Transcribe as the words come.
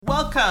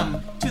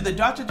Welcome to the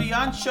Dr.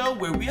 Dionne Show,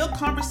 where real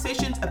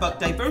conversations about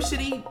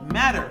diversity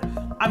matter.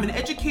 I'm an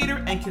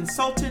educator and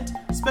consultant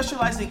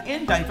specializing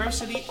in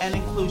diversity and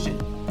inclusion.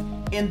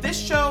 In this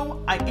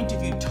show, I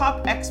interview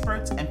top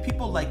experts and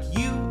people like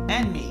you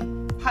and me,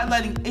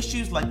 highlighting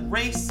issues like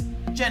race,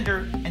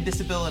 gender, and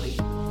disability.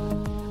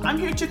 I'm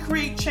here to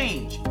create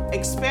change,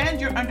 expand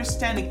your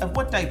understanding of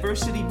what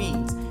diversity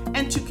means,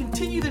 and to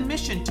continue the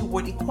mission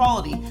toward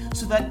equality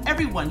so that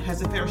everyone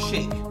has a fair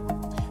shake.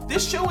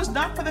 This show is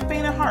not for the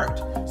faint of heart,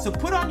 so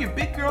put on your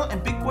big girl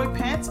and big boy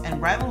pants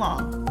and ride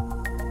along.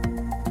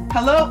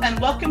 Hello and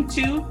welcome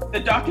to the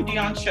Dr.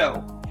 Dionne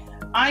Show.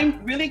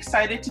 I'm really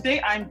excited today.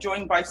 I'm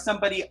joined by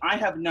somebody I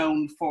have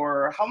known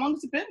for, how long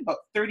has it been? About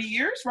 30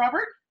 years,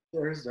 Robert?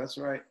 Years, that's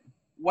right.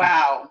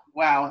 Wow,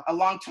 a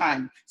long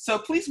time. So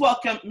please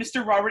welcome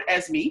Mr. Robert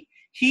Esmie.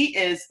 He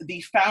is the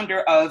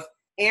founder of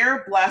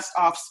Air Blast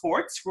Off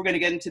Sports. We're going to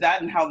get into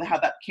that and how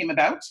that came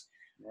about.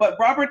 Yeah. But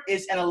Robert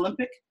is an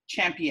Olympic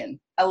champion,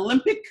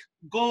 Olympic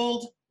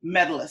Gold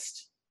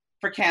Medalist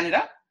for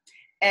Canada.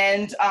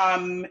 And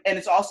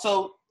it's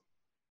also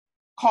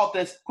called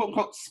this quote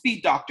unquote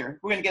speed doctor.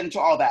 We're going to get into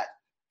all that.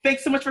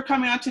 Thanks so much for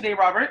coming on today,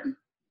 Robert.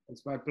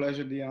 It's my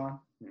pleasure, Dionne.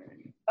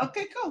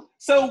 Okay, cool.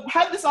 So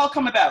how did this all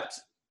come about?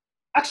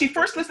 Actually,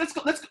 first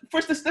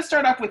let's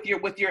start off with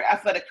your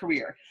athletic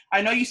career.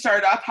 I know you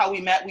started off how we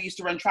met. We used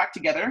to run track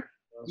together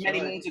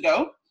many moons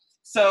ago.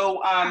 So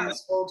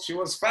fast, folks, she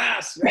was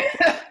fast.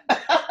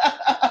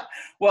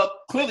 Well,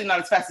 clearly not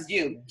as fast as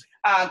you,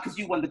 because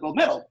you won the gold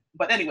medal.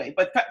 But anyway,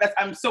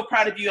 I'm so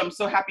proud of you. I'm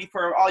so happy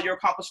for all your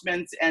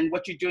accomplishments and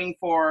what you're doing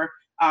for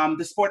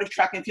the sport of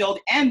track and field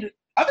and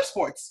other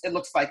sports, it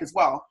looks like, as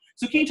well.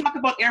 So can you talk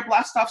about Air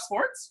Blast Off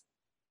Sports?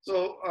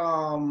 So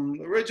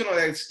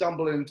originally I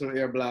stumbled into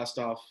Air Blast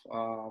Off.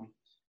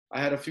 I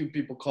had a few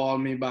people call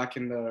me back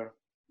in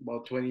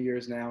about 20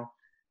 years now.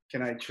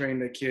 Can I train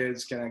the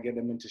kids? Can I get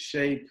them into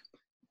shape?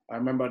 I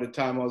remember at the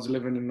time I was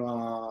living in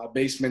a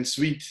basement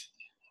suite.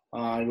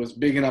 It was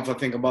big enough, I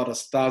think about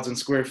 1,000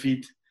 square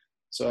feet.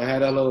 So I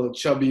had a little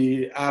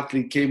chubby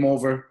athlete came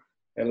over,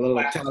 a little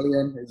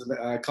Italian.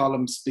 I call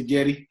him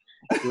Spaghetti.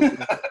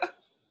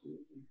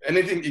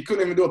 Anything, he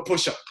couldn't even do a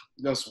push-up.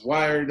 Just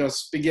wired,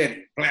 just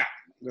spaghetti. Blah.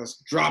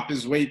 Just drop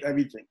his weight,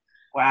 everything.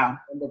 Wow.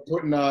 And they're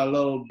putting a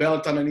little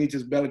belt underneath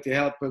his belly to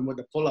help him with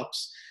the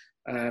pull-ups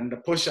and the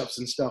push-ups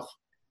and stuff.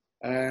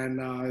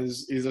 And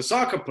he's a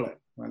soccer player.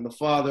 And the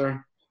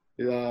father,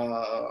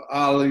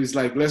 Al, he's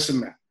like, listen,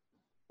 man,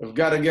 we've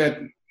got to get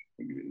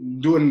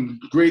doing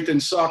great in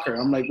soccer.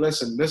 I'm like,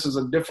 listen, this is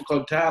a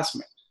difficult task,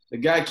 man. The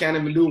guy can't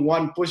even do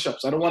one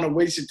push-ups. I don't want to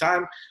waste your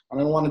time. I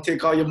don't want to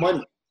take all your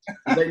money.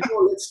 I'm like, no,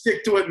 let's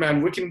stick to it,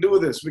 man. We can do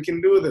this. We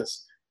can do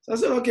this. So I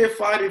said, okay,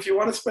 fine. If you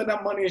want to spend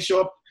that money and show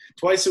up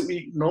twice a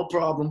week, no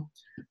problem.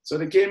 So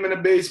they came in the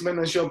basement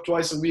and show up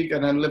twice a week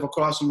and then live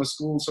across from a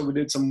school. So we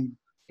did some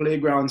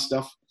playground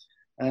stuff.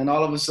 And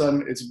all of a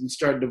sudden, it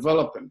started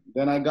developing.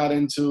 Then I got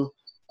into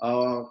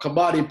a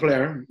kabaddi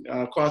player,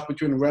 cross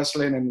between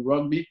wrestling and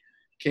rugby,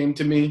 came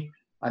to me.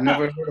 I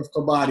never heard of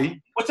kabaddi.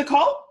 What's it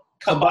called?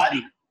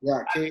 Kabaddi.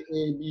 Yeah,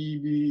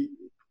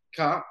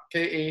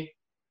 K-A-B-A-D-D-I.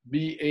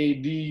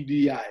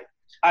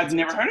 I've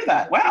never heard of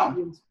that. Wow.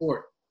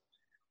 Sport.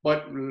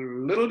 But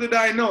little did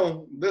I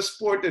know, this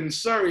sport in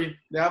Surrey,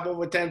 they have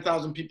over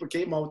 10,000 people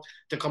came out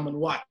to come and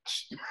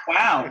watch.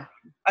 Wow.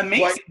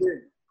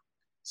 Amazing.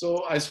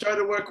 So I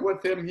started working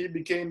with him. He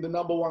became the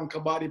 #1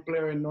 kabaddi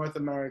player in North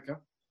America.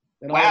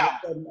 And wow. All of a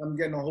sudden, I'm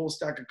getting a whole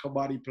stack of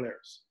kabaddi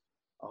players,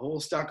 a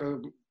whole stack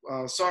of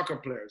soccer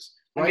players.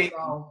 Right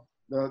now,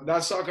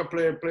 that soccer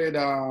player played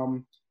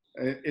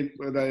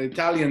with the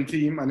Italian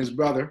team and his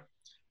brother.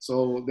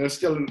 So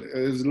his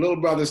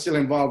little brother is still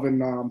involved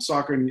in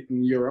soccer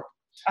in Europe.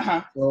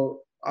 Uh-huh.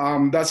 So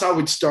that's how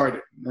it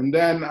started. And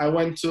then I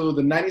went to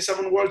the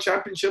 97 World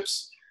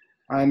Championships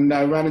and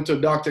I ran into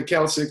Dr.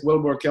 Kelsick,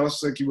 Wilbur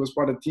Kelsick. He was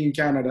part of Team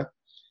Canada.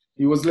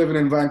 He was living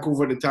in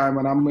Vancouver at the time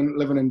and I'm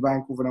living in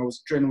Vancouver and I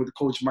was training with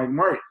Coach Mike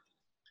Murray.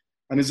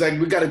 And he's like,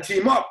 we got to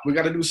team up. We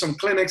got to do some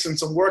clinics and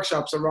some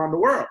workshops around the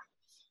world.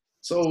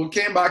 So we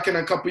came back and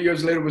a couple of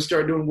years later, we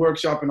started doing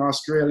workshop in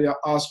Australia,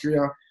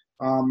 Austria,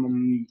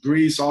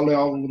 Greece, all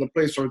over the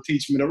place for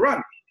teaching me to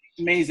run.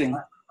 Amazing.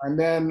 And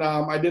then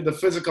I did the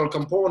physical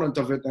component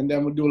of it. And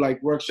then we do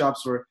like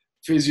workshops for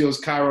physios,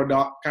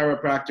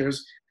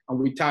 chiropractors, and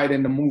we tied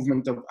in the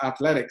movement of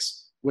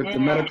athletics with the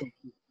medical.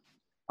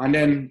 And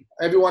then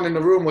everyone in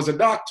the room was a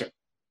doctor,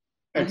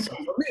 except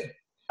for me.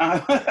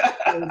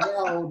 So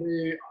now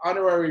the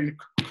honorary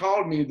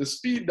called me the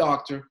speed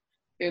doctor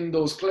in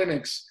those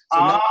clinics. So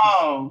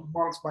now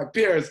amongst my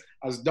peers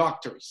as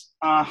doctors.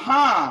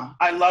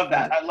 I love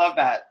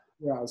that.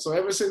 Yeah, so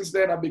ever since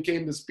then I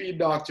became the speed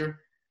doctor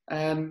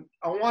and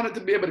I wanted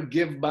to be able to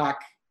give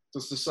back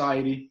to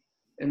society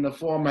in the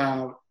form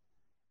of,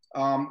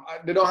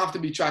 they don't have to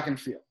be track and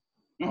field.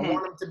 I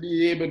want them to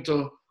be able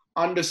to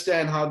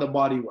understand how the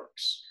body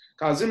works.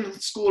 Because in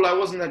school I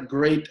wasn't that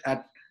great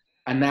at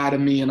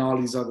anatomy and all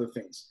these other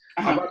things.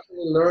 I've actually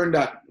learned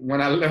that when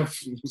I left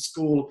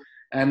school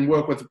and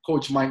worked with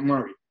Coach Mike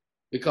Murray.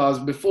 because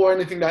before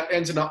anything that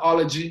ends in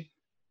ology,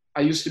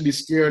 I used to be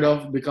scared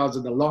of because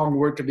of the long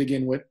word to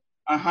begin with.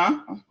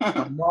 My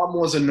mom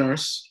was a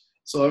nurse.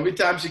 So every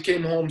time she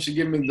came home, she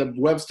gave me the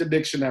Webster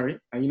Dictionary.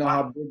 And you know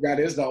how big that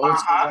is, the old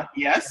school one?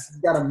 Yes.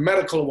 She's got a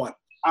medical one.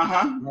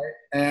 Right?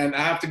 And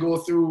I have to go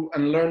through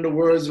and learn the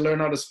words, learn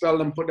how to spell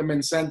them, put them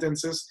in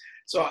sentences.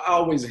 So I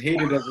always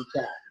hated as a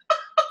child.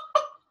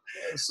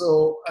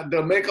 So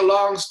to make a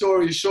long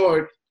story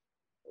short,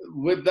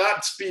 with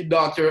that speed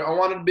doctor, I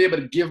wanted to be able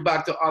to give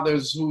back to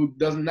others who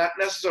does not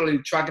necessarily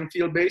track and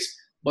field based,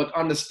 but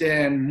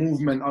understand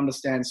movement,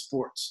 understand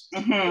sports.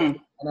 And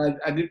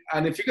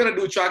if you're gonna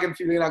do track and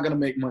field, you're not gonna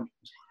make money.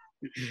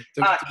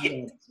 Right?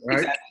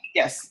 Exactly.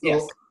 Yes.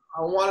 So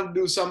I wanted to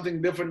do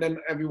something different than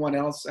everyone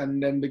else,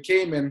 and then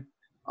became in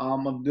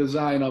a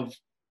design of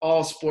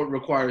all sport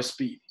requires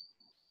speed,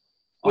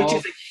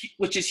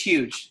 which is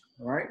huge.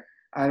 Right?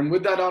 And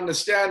with that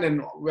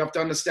understanding, we have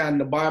to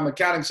understand the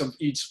biomechanics of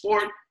each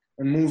sport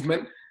and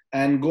movement,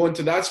 and go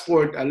into that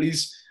sport. At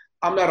least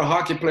I'm not a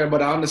hockey player,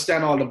 but I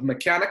understand all the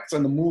mechanics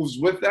and the moves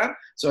with that.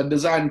 So I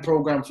designed a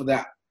program for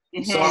that.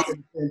 Soccer,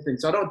 the same thing.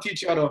 So I don't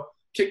teach you how to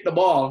kick the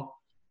ball.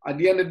 At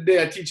the end of the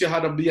day, I teach you how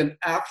to be an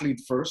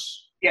athlete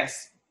first.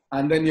 Yes.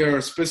 And then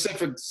your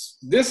specific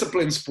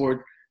discipline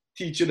sport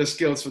teach you the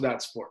skills for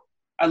that sport.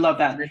 I love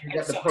that. And you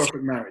get the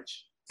perfect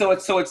marriage. So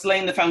it's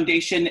laying the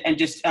foundation and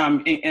just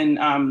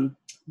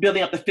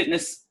building up the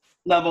fitness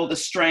level, the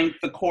strength,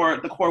 the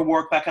core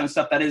work, that kind of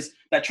stuff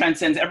that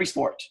transcends every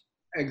sport.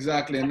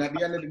 Exactly. And at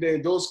the end of the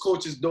day, those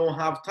coaches don't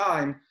have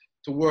time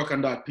to work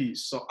on that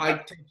piece. So I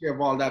take care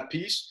of all that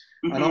piece.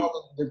 And all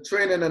of the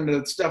training and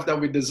the stuff that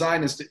we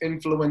design is to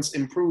influence,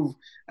 improve,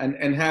 and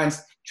enhance,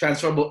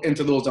 transferable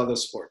into those other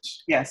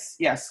sports. Yes.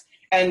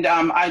 And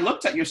I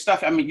looked at your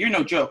stuff. I mean, you're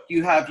no joke.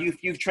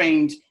 You've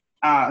trained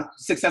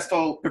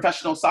successful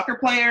professional soccer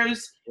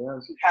players.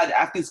 Yes. You've had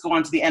athletes go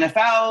on to the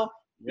NFL.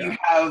 Yeah. You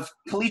have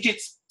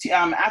collegiate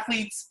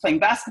athletes playing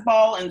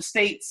basketball in the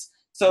States.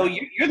 So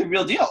you're the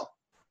real deal.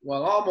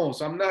 Well,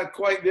 almost. I'm not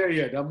quite there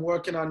yet. I'm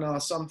working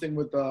on something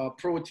with a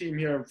pro team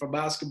here for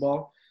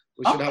basketball.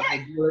 We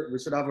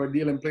should have our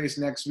deal in place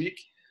next week.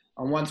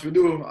 And once we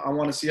do, I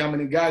want to see how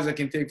many guys I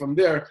can take from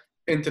there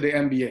into the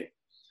NBA.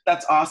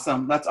 That's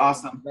awesome. That's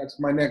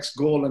my next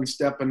goal and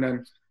step. And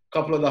then a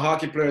couple of the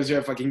hockey players here,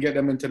 if I can get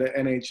them into the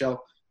NHL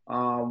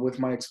with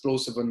my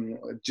explosive and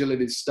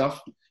agility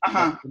stuff.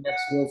 The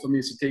next goal for me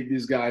is to take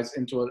these guys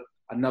into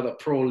another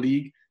pro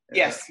league.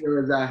 Yes.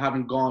 Areas I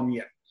haven't gone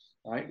yet.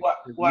 Right?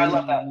 Well, I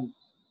love that.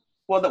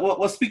 Well,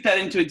 we'll speak that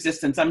into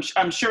existence.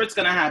 I'm sure it's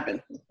going to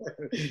happen.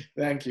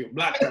 Thank you.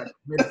 Black Cat.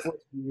 May the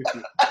force be with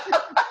you.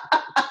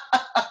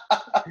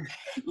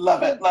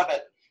 Love it.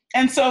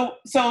 And so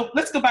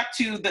let's go back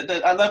to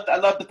the I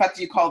love the fact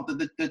that you called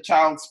the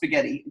child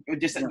spaghetti,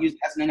 just used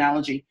as an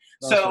analogy.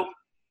 That's so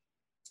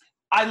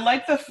I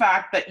like the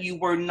fact that you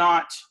were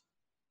not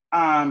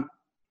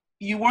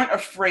you weren't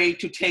afraid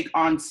to take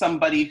on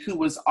somebody who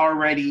was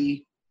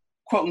already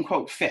quote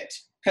unquote fit.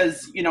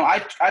 Because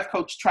I've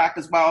coached track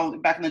as well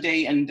back in the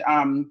day, and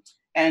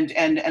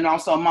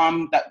also a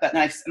mom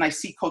and I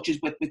see coaches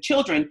with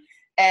children,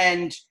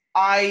 and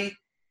I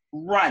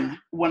run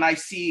when I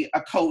see a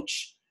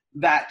coach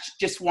that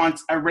just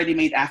wants a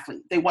ready-made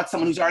athlete. They want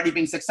someone who's already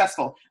being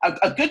successful.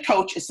 A good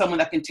coach is someone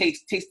that can take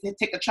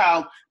a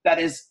child that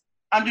is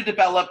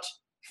underdeveloped,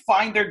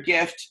 find their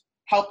gift,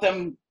 help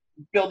them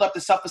build up the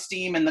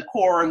self-esteem and the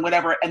core and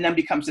whatever, and then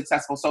become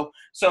successful. So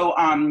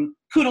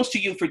kudos to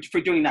you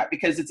for doing that,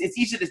 because it's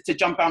easy to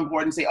jump on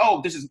board and say,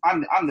 oh,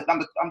 I'm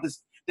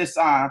this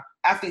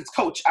athlete's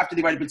coach after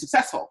they've already been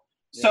successful.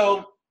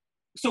 Yeah.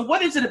 So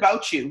what is it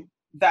about you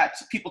that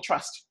people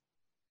trust?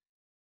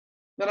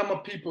 That I'm a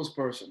people's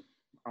person.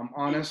 I'm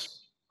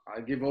honest. I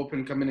give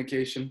open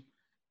communication,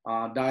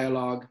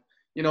 dialogue,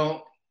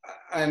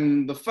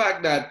 and the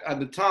fact that at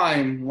the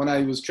time when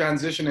I was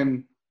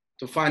transitioning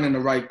to finding the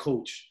right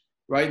coach,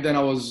 right then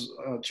I was,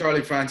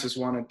 Charlie Francis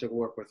wanted to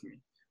work with me.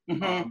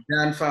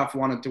 Dan Pfaff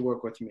wanted to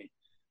work with me.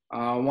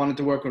 Wanted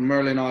to work with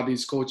Merlin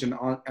Ardy's coach in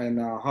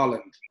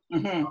Holland.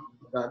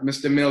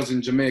 Mr. Mills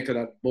in Jamaica,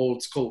 that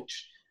Bolt's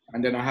coach.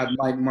 And then I had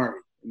Mike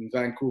Murray in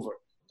Vancouver.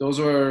 Those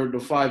were the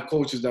 5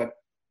 coaches that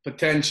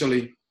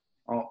potentially,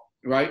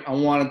 right, I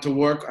wanted to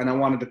work, and I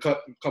wanted to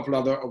cut a couple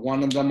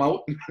one of them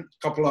out,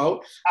 couple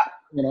out,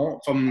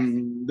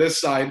 from this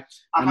side.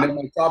 And then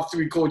my top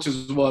 3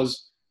 coaches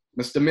was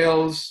Mr.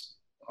 Mills,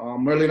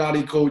 Merlin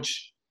Ardy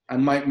coach,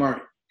 and Mike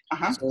Murray.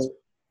 So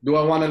do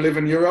I want to live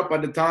in Europe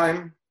at the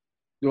time?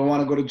 Do I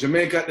want to go to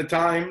Jamaica at the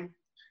time?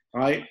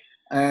 Right?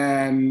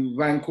 And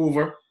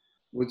Vancouver,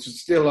 which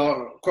is still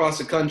across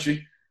the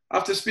country.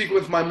 After speaking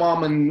with my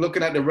mom and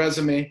looking at the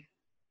resume,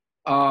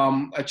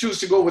 I choose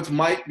to go with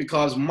Mike,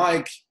 because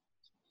Mike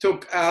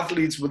took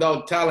athletes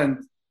without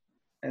talent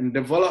and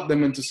developed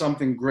them into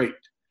something great.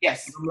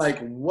 Yes. I'm like,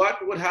 what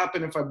would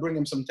happen if I bring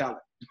him some talent?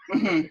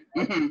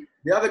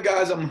 The other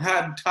guys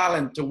had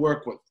talent to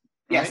work with.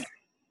 Right? Yes.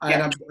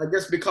 And I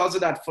guess because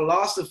of that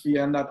philosophy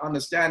and that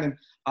understanding,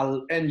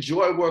 I'll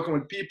enjoy working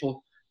with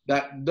people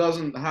that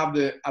doesn't have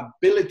the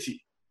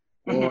ability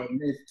or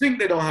may think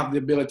they don't have the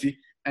ability,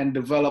 and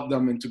develop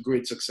them into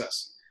great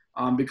success.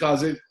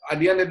 Because at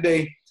the end of the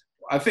day,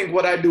 I think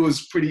what I do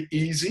is pretty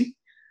easy.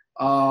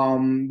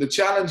 The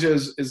challenge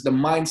is the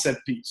mindset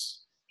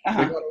piece.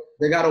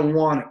 They gotta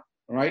want it,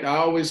 right? I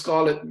always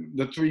call it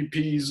the 3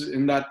 Ps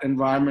in that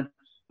environment.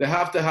 They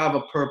have to have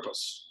a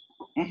purpose,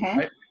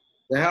 right?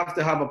 They have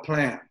to have a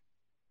plan,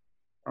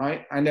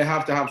 right? And they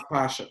have to have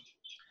passion.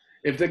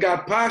 If they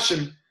got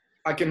passion,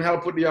 I can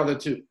help with the other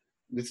 2.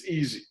 It's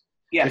easy.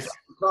 Yes. If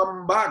I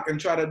come back and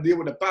try to deal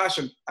with the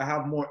passion, I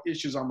have more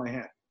issues on my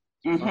hand.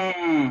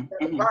 The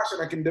passion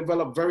I can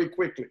develop very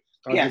quickly.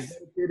 Yes. They're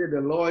dedicated,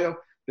 they're loyal,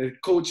 they're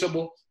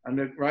coachable, and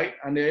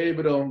they're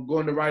able to go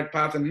in the right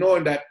path, and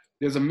knowing that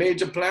there's a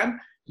major plan.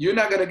 You're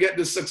not going to get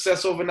this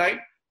success overnight,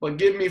 but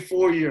give me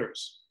 4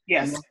 years.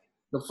 Yes. You know,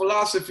 the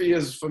philosophy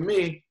is, for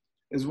me,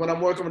 is when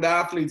I'm working with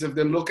athletes, if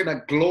they're looking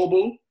at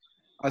global,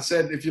 I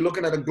said, if you're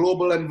looking at a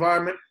global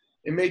environment,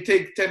 it may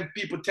take 10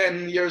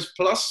 years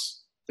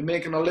plus to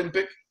make an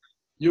Olympic.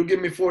 You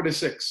give me 4 to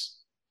 6.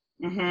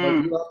 But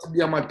you have to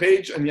be on my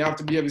page, and you have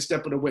to be every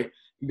step of the way.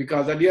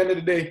 Because at the end of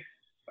the day,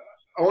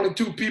 only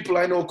 2 people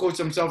I know coach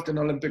themselves to an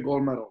Olympic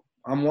gold medal.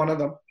 I'm one of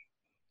them.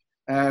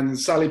 And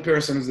Sally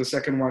Pearson is the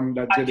second one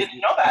that did it. I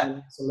didn't know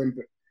that.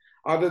 Olympic.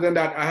 Other than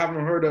that, I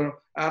haven't heard of an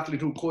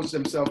athlete who coached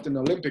themselves to an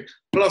Olympic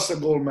plus a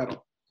gold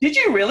medal. Did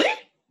you really?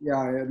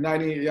 Yeah, in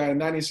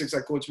 96,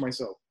 I coached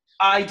myself.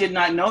 I did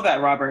not know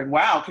that, Robert.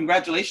 Wow,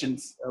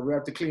 congratulations. We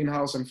have to clean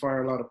house and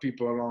fire a lot of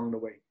people along the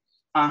way.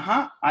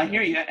 I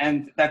hear you.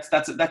 And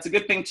that's a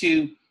good thing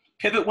to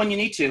pivot when you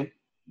need to.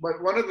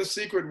 But one of the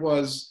secret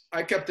was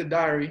I kept a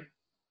diary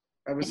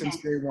ever since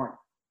day one.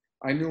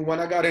 I knew when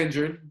I got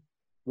injured,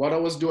 what I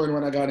was doing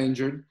when I got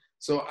injured.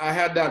 So I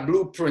had that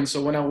blueprint.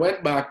 So when I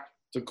went back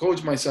to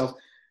coach myself,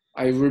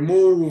 I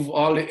removed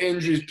all the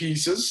injury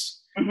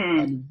pieces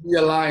and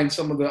realign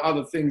some of the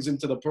other things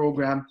into the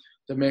program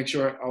to make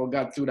sure I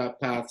got through that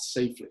path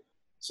safely.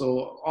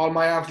 So all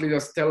my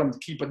athletes, tell them to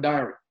keep a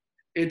diary.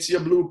 It's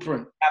your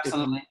blueprint.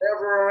 Absolutely. If you're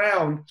never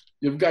around,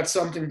 you've got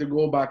something to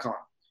go back on.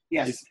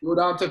 Yes. If you go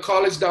down to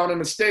college down in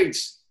the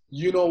States,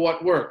 you know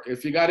what worked.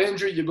 If you got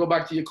injured, you go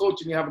back to your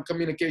coach and you have a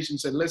communication,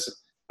 say, listen,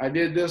 I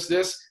did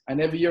this,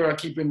 and every year I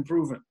keep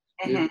improving.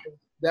 It's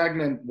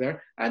stagnant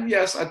there. And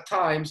yes, at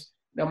times,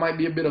 there might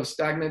be a bit of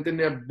stagnant in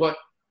there, but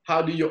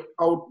how do you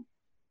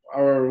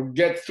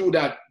get through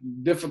that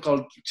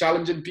difficult,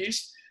 challenging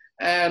piece?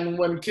 And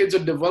when kids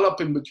are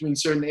developing between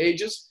certain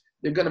ages,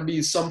 they're going to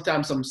be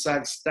sometimes some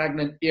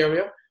stagnant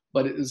area,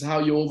 but it is how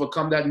you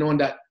overcome that, knowing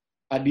that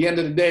at the end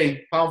of the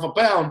day, pound for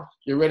pound,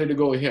 you're ready to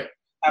go here.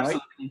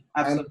 Absolutely. Right?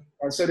 Absolutely.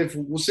 And I said if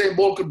Usain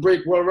Bolt could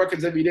break world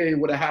records every day, it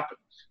would have happened.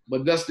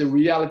 But that's the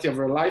reality of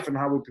our life and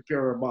how we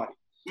prepare our body.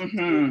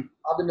 Having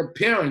the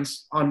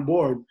parents on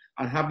board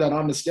and have that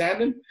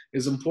understanding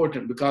is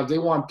important because they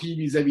want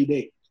PBs every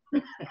day.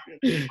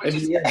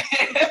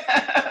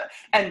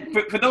 And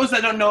for those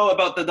that don't know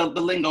about the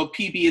lingo,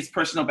 PB is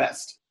personal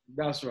best.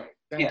 That's right.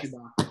 Thank you,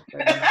 Doc.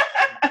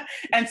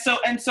 And so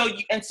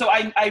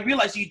I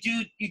realize you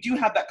do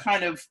have that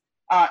kind of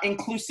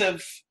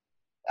inclusive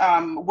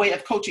way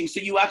of coaching. So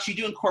you actually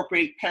do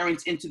incorporate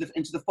parents into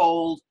the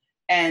fold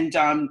and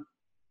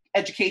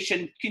education.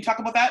 Can you talk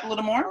about that a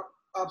little more?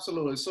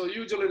 Absolutely. So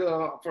usually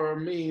for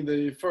me,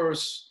 the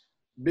first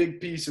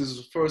big piece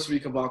is first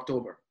week of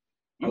October.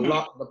 A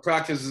lot the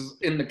practice is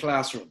in the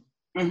classroom.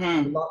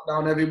 Lock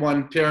down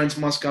everyone. Parents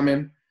must come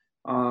in.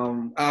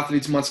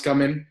 Athletes must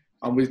come in.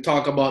 And we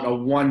talk about a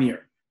 1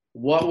 year.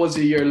 What was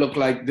the year look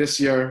like this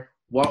year?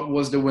 What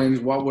was the wins?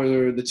 What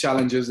were the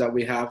challenges that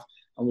we have?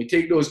 And we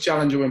take those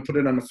challenges and put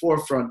it on the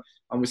forefront,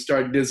 and we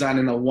start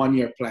designing a 1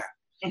 year plan.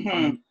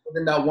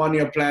 Within that 1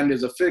 year plan,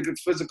 there's a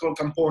physical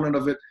component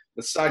of it,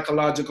 the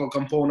psychological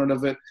component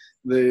of it,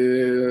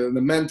 the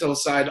mental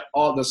side,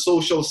 all the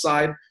social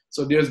side.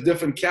 So there's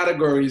different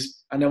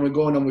categories, and then we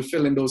go in and we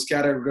fill in those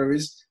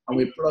categories, and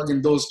we plug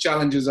in those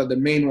challenges at the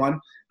main one.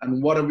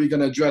 And what are we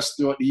going to address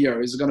throughout the year?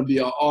 Is it going to be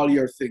an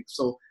all-year thing?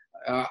 So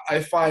I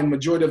find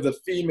majority of the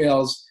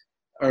females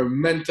are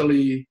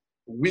mentally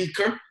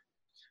weaker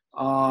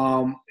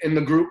in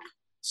the group.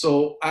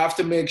 So I have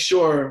to make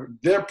sure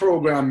their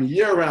program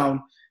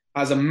year-round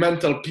has a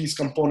mental piece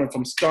component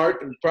from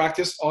start and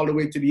practice all the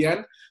way to the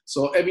end.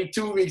 So every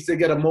 2 weeks, they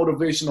get a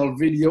motivational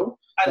video.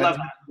 I love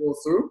that. Go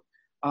through.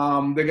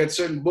 They get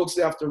certain books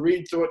they have to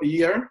read throughout the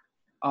year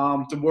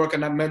to work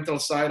on that mental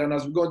side. And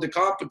as we go into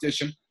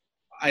competition,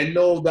 I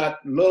know that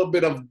little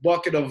bit of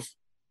bucket of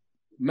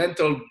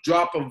mental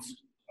drop of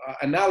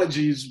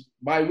analogies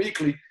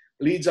bi-weekly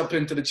leads up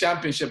into the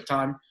championship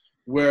time,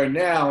 where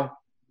now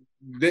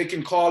they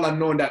can call on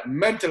knowing that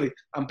mentally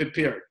I'm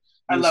prepared.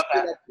 I love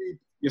that.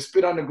 You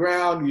spit on the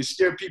ground, you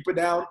stare people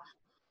down,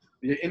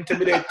 you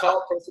intimidate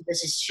tall person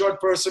versus short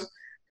person,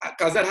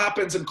 because that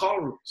happens in call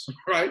rooms,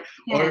 right?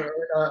 Or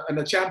in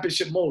a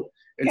championship mode.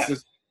 It's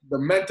just the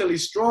mentally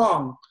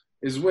strong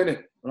is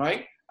winning,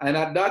 right? And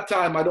at that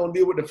time, I don't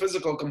deal with the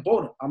physical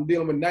component. I'm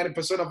dealing with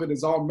 90% of it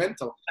is all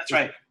mental. That's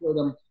right.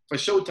 For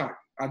showtime.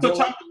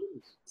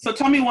 So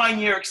tell me why, in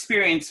your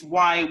experience,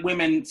 why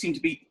women seem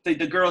to be,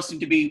 the girls seem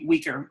to be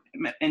weaker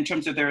in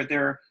terms of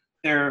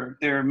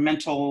their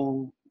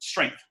mental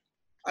strength.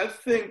 I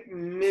think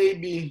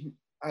maybe,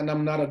 and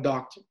I'm not a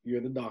doctor,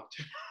 you're the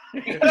doctor.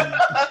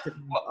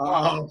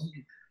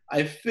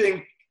 I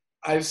think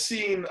I've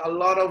seen a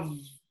lot of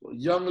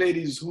young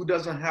ladies who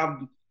doesn't have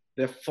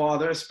their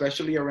father,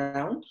 especially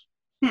around,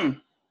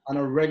 on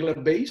a regular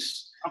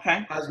basis,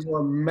 has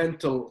more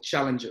mental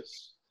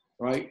challenges,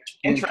 right?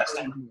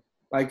 Interesting.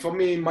 Like for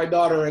me, my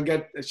daughter,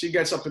 she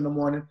gets up in the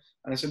morning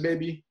and I said,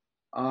 baby,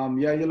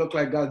 yeah, you look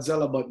like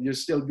Godzilla, but you're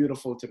still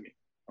beautiful to me,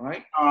 all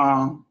right?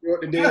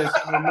 Throughout the day, I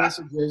send her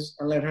messages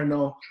and let her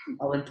know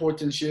how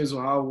important she is,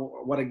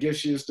 or what a gift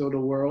she is to the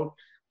world.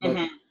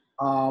 But,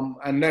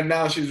 and then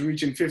now she's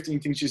reaching 15, I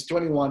think she's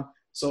 21.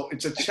 So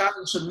it's a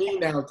challenge for me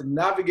now to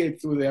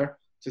navigate through there,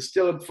 to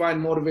still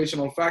find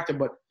motivational factor.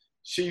 But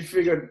she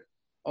figured,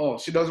 oh,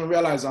 she doesn't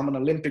realize I'm an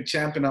Olympic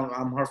champion.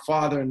 I'm her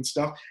father and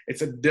stuff.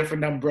 It's a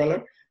different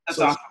umbrella. That's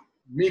so awesome.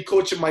 Me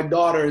coaching my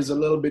daughter is a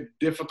little bit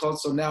difficult.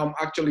 So now I'm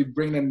actually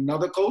bringing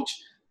another coach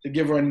to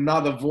give her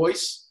another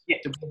voice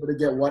to be able to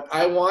get what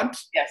I want.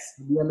 Yes.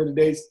 At the end of the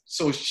day,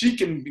 so she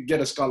can get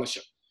a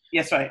scholarship.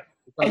 Yes, right.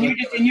 And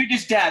you're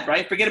just dad,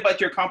 right? Forget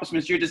about your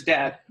accomplishments. You're just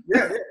dad.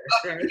 Yeah.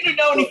 You didn't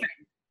know anything.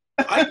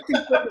 I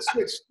can flip a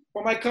switch.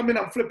 When I come in,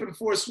 I'm flipping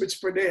 4 switches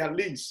per day at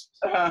least.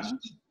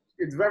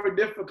 It's very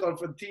difficult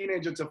for a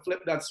teenager to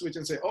flip that switch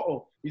and say,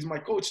 oh, he's my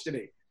coach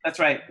today. That's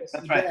right.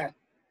 That's right. Dad,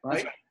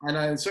 right? And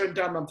at a certain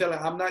time, I'm telling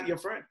her, I'm not your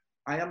friend.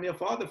 I am your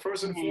father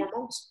first and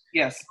foremost.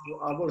 Yes.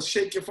 I will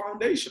shake your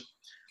foundation.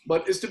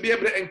 But it's to be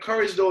able to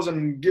encourage those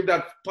and give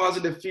that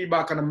positive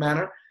feedback on a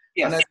manner.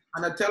 Yes.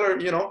 And I tell her,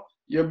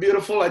 you're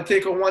beautiful. I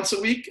take her once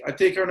a week. I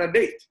take her on a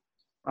date.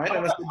 Right?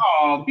 And I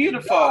said,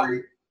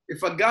 beautiful.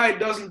 If a guy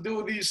doesn't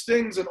do these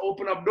things and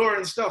open up door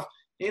and stuff,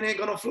 he ain't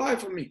going to fly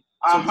for me.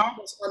 So you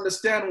must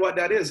understand what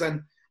that is.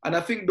 And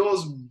I think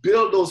those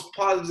build those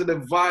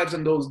positive vibes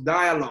and those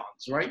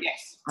dialogues, right?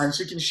 Yes. And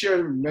she can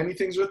share many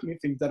things with me,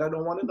 things that I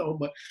don't want to know,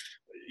 but,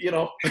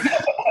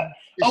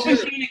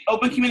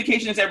 Open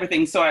communication is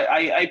everything. So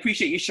I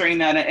appreciate you sharing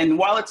that. And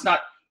while it's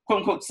not quote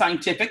unquote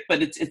scientific,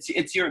 but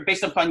it's your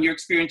based upon your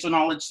experiential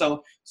knowledge.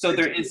 So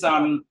there is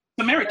some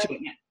merit to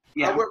it.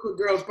 Yeah. I work with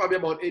girls, probably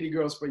about 80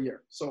 girls per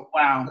year. So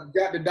wow. I've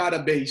got the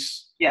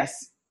database.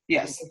 Yes.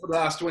 For the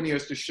last 20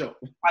 years to show.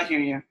 I hear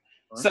you.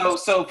 Right.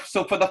 So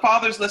for the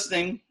fathers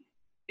listening,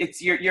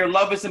 it's your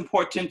love is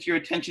important. Your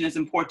attention is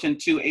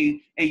important to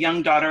a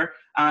young daughter.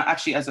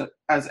 Actually, as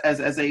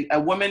a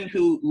woman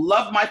who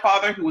loved my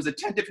father, who was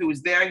attentive, who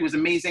was there, he was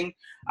amazing.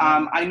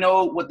 I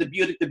know what the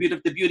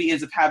beauty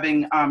is of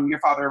having your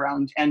father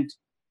around. And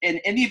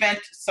in the event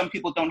some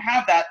people don't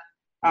have that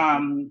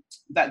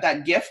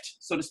that gift,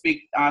 so to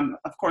speak,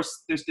 of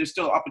course, there's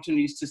still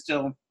opportunities to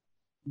still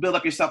build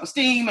up your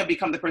self-esteem and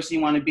become the person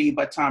you want to be.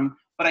 But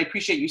I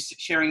appreciate you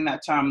sharing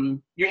that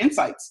your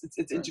insights.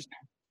 It's interesting.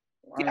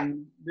 Yeah.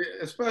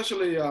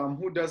 Especially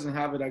who doesn't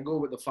have it, I go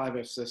with the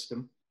 5F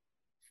system.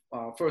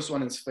 First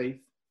one is faith.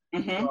 We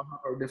all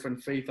have a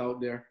different faith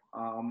out there.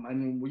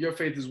 And your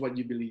faith is what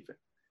you believe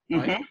in.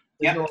 Right?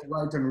 There's no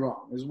right and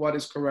wrong. It's what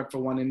is correct for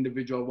one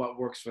individual, what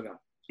works for them.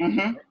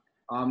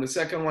 The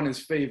second one is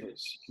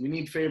favors. You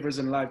need favors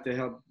in life to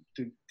help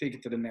to take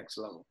it to the next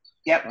level.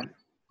 Yep. Right?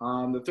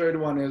 The third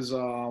one is,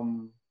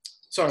 the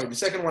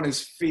second one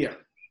is fear.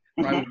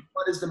 Right?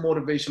 What is the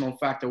motivational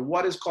factor?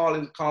 What is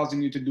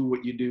causing you to do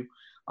what you do?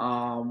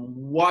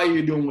 Why are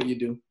you doing what you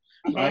do?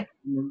 Right?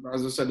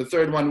 As I said, the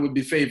third one would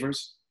be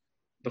favors.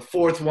 The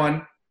fourth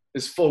one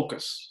is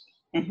focus.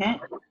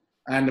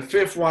 And the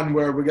fifth one,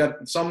 where we got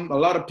a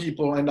lot of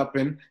people end up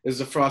in, is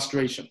the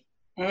frustration.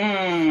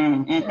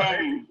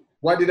 Right?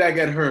 Why did I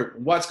get hurt?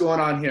 What's going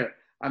on here?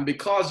 And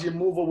because you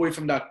move away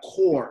from that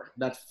core,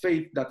 that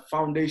faith, that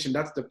foundation,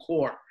 that's the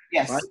core.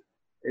 Yes. Right?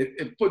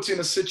 It puts you in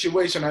a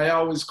situation, I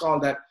always call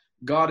that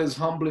God is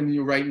humbling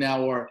you right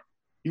now, or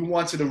He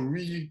wants you to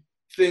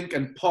rethink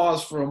and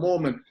pause for a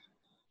moment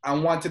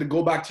and want you to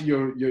go back to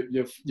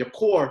your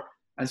core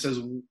and says,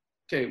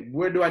 okay,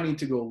 where do I need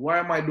to go? Where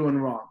am I doing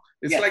wrong?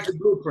 It's like a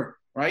blueprint,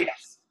 right?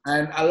 Yes.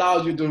 And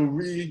allows you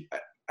to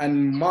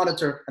and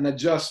monitor and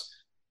adjust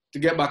to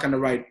get back on the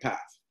right path.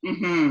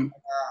 And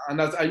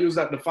I use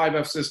the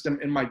 5F system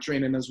in my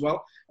training as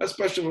well,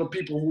 especially for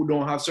people who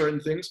don't have certain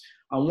things.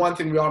 And one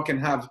thing we all can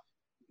have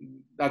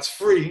that's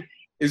free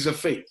is a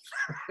faith.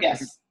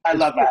 Yes, I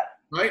love that.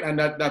 Right, and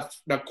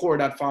that core,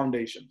 that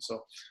foundation.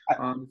 So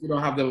if you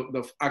don't have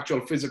the actual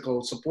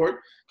physical support,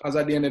 because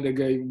at the end of the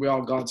day, we're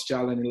all God's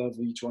child and He loves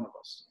each one of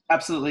us.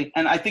 Absolutely,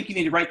 and I think you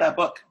need to write that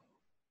book.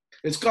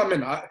 It's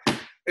coming.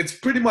 It's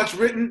pretty much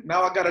written.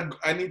 Now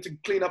I need to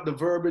clean up the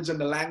verbiage and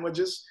the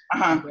languages.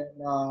 And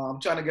then, I'm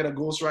trying to get a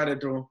ghostwriter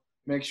to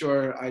make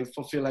sure I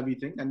fulfill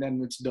everything, and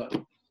then it's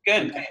done.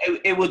 Good.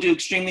 It will do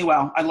extremely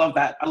well. I love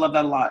that. I love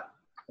that a lot.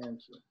 Thank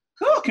you.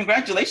 Cool.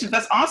 Congratulations.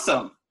 That's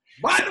awesome.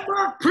 Buy the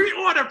book.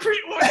 Pre-order.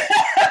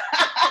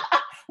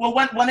 Well,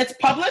 when it's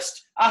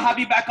published, I'll have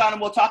you back on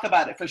and we'll talk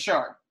about it for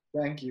sure.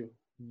 Thank you.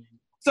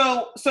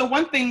 So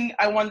one thing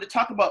I wanted to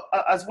talk about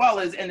as well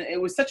is, and it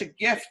was such a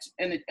gift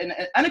and an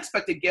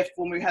unexpected gift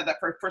when we had that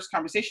first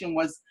conversation,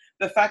 was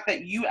the fact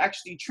that you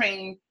actually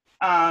train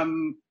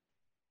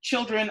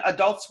children,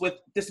 adults with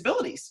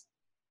disabilities.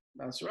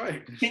 That's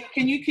right.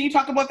 Can you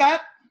talk about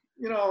that?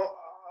 You know,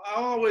 I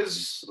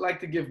always like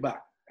to give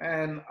back,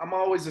 and I'm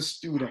always a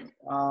student.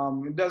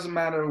 It doesn't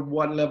matter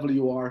what level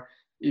you are.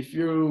 If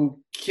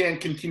you can't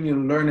continue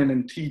learning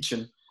and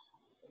teaching,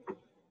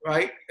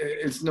 right?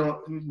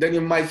 Then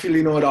you might feel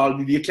you know it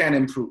all. You can't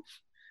improve,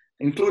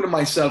 including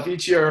myself.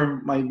 Each year,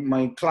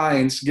 my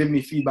clients give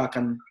me feedback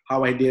on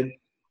how I did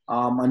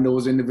on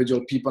those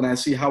individual people, and I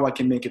see how I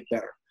can make it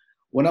better.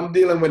 When I'm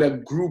dealing with a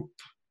group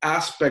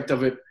aspect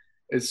of it,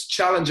 it's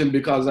challenging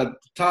because at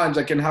times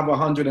I can have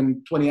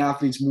 120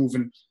 athletes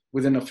moving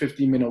within a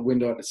 15-minute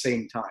window at the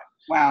same time.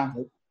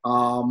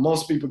 Wow.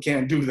 Most people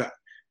can't do that.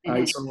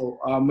 Right? So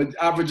the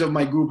average of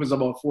my group is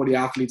about 40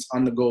 athletes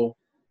on the go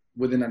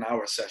within an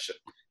hour session.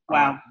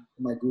 Wow.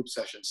 My group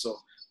session. So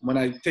when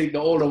I take the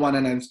older one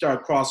and then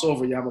start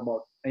crossover, you have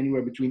about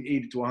anywhere between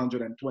 80 to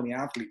 120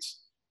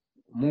 athletes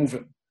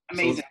moving.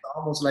 Amazing. So it's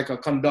almost like a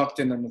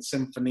conducting and a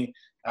symphony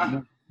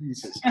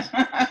pieces.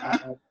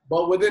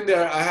 But within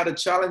there, I had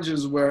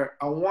challenges where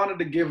I wanted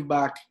to give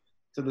back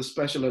to the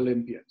Special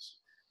Olympians.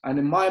 And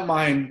in my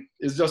mind,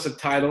 it's just a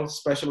title,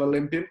 Special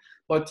Olympian.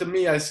 But to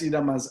me, I see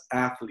them as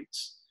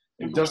athletes.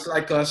 Just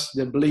like us,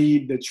 they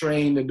bleed, they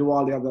train, they do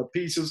all the other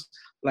pieces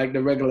like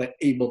the regular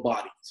able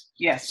bodies.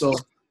 Yes. So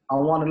I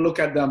want to look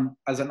at them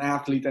as an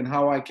athlete and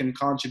how I can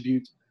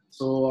contribute.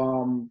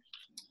 So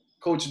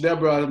Coach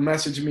Deborah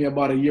messaged me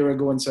about a year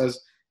ago and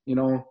says, you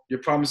know, you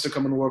promised to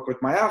come and work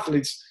with my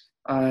athletes,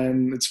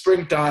 and it's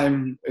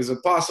springtime. Is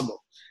it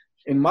possible?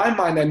 In my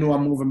mind, I knew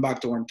I'm moving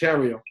back to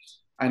Ontario.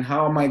 And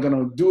how am I going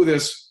to do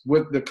this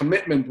with the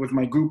commitment with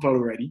my group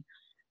already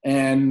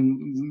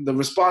and the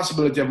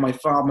responsibility of my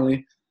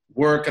family,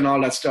 work and all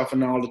that stuff,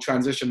 and all the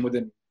transition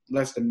within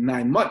less than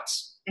 9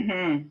 months.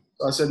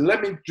 So I said,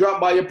 let me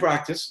drop by your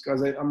practice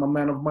because I'm a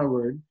man of my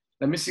word.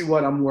 Let me see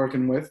what I'm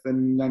working with,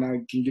 and then I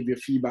can give you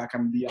feedback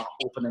and be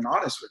open and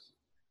honest with you.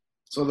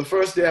 So the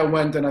first day I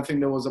went, and I think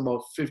there was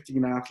about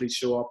 15 athletes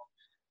show up,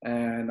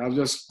 and I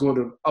just go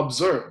to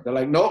observe. They're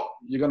like, nope,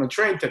 you're going to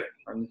train today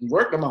and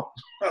work them out.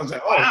 I was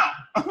like, oh.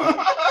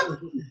 Wow.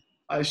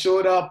 I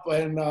showed up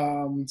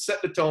and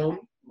set the tone,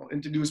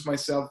 introduced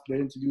myself. They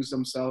introduced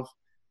themselves.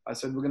 I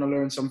said, we're going to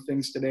learn some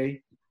things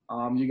today.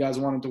 You guys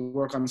wanted to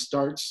work on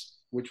starts,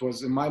 which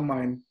was in my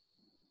mind,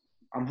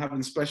 I'm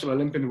having Special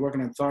Olympians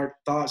working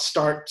on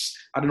starts.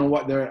 I don't know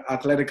what their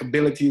athletic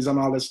abilities and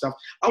all this stuff.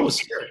 I was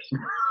scared,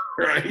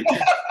 right?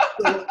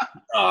 So,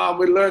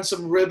 we learned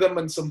some rhythm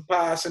and some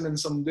passing and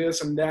some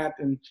this and that,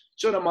 and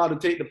showed them how to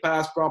take the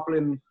pass properly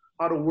and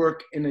how to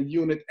work in a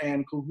unit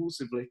and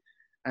cohesively,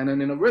 and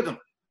then in a rhythm.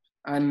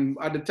 And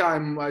at the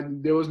time,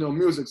 there was no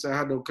music, so I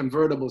had the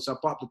convertible. So I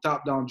popped the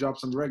top down, dropped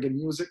some reggae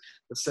music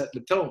to set the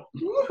tone.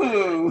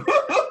 Ooh.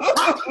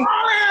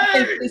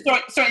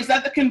 Sorry, is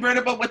that the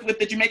convertible with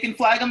the Jamaican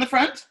flag on the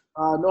front?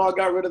 No, I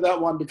got rid of that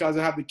one because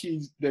I have the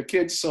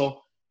kids.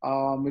 So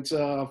it's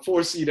a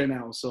 4-seater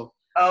now. So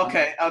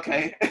okay.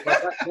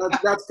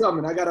 That's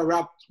coming. I got a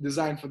wrap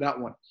design for that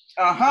one.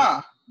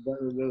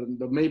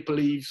 The Maple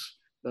Leafs,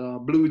 the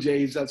Blue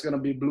Jays. That's gonna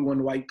be blue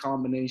and white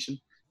combination.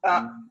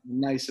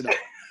 Nice it up.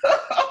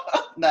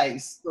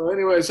 Nice. So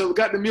anyway, so we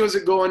got the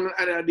music going,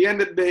 and at the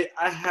end of the day,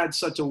 I had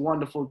such a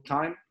wonderful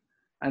time,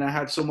 and I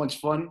had so much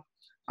fun,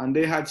 and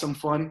they had some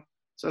fun.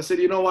 So I said,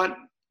 you know what?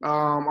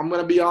 I'm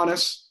gonna be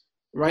honest.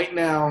 Right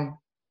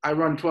now, I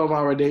run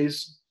 12-hour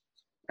days,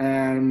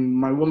 and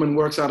my woman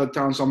works out of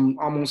town, so I'm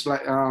almost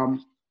like a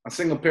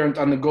single parent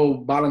on the go,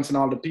 balancing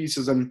all the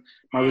pieces and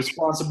my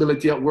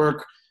responsibility at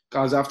work,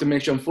 because I have to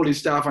make sure I'm fully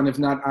staffed, and if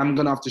not, I'm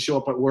gonna have to show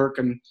up at work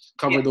and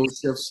cover those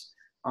shifts.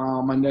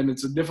 And then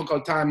it's a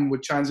difficult time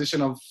with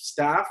transition of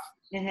staff.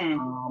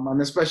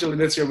 And especially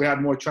this year, we had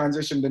more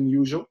transition than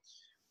usual.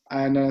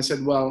 And I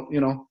said, well,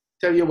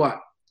 tell you what,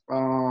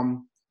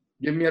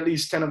 give me at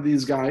least 10 of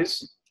these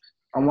guys.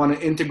 I want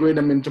to integrate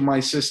them into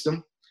my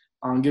system.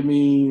 Give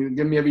me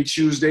every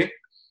Tuesday.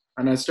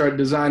 And I start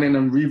designing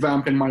and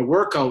revamping my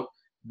workout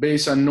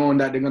based on knowing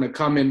that they're going to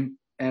come in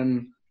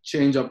and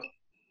change up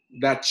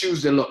that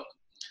Tuesday look.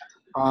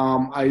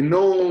 I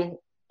know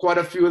quite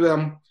a few of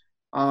them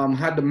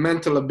had the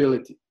mental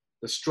ability,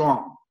 the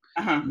strong.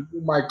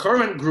 My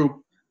current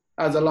group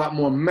has a lot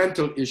more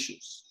mental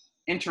issues.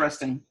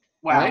 Interesting.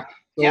 Wow. Right?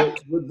 So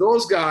with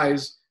those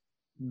guys,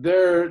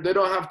 they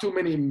don't have too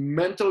many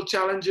mental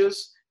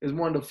challenges. It's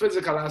more in the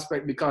physical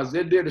aspect because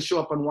they're there to show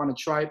up and want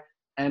to try it,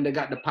 and they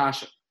got the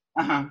passion.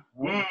 So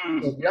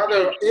the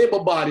other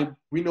able-bodied,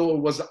 we know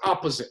it was the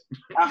opposite.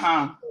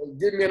 So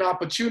give me an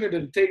opportunity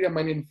to take them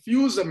and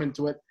infuse them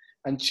into it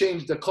and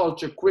change the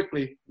culture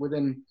quickly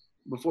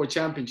before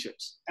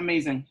championships.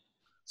 Amazing.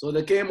 So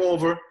they came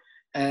over,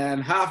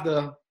 and half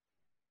the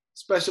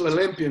Special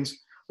Olympians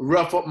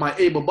rough up my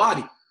able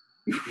body.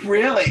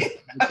 Really?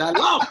 I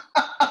love.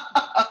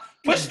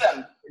 Push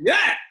them.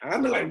 Yeah. And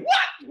I'm like,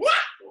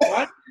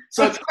 what?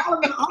 So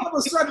all of a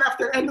a sudden,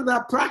 after the end of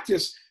that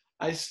practice,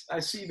 I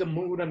see the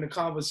mood and the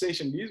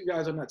conversation. These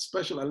guys are not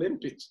Special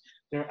Olympics.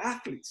 They're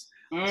athletes.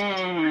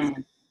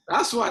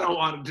 That's what I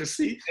wanted to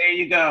see. There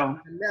you go.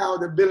 And now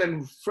they're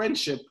building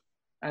friendship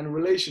and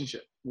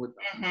relationship with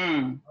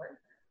them. Right?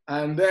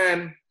 And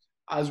then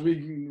as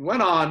we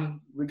went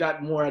on, we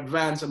got more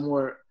advanced and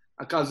more,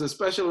 because the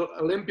Special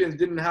Olympians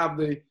didn't have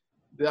the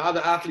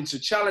other athletes to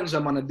challenge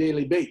them on a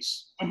daily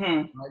basis.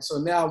 Right? So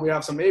now we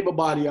have some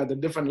able-bodied at a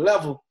different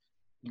level,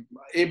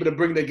 able to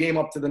bring the game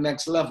up to the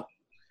next level.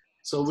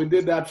 So we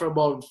did that for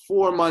about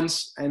 4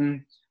 months,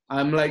 and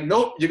I'm like,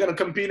 nope, you're going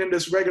to compete in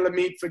this regular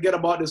meet. Forget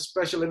about this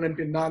Special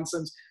Olympic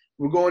nonsense.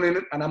 We're going in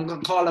it, and I'm going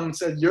to call them and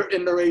say, you're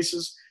in the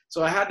races.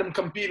 So I had them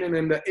competing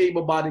in the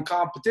able-bodied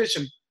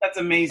competition. That's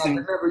amazing.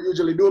 I never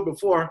usually do it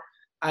before,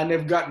 and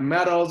they've got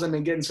medals, and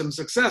they're getting some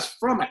success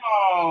from it.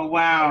 Oh,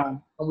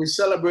 wow. And we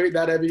celebrate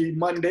that every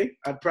Monday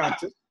at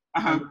practice.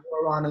 And we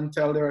go around and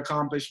tell their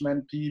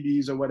accomplishment,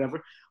 PBs or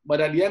whatever.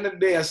 But at the end of the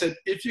day, I said,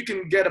 if you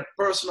can get a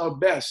personal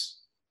best,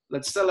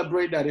 let's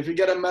celebrate that. If you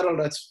get a medal,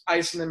 that's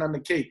icing on the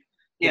cake.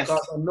 Yes.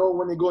 Because I know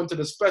when you go into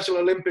the Special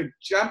Olympic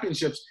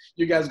Championships,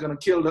 you guys are going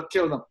to kill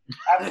them.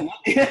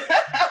 Absolutely.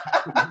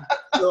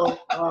 So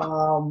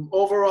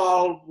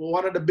overall,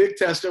 one of the big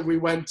testers, we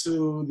went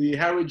to the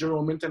Harry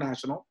Jerome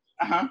International.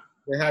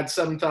 They had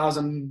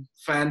 7,000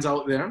 fans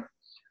out there.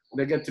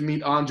 They get to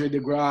meet Andre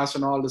DeGrasse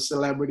and all the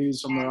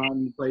celebrities from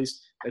around the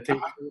place. They take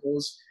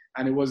photos.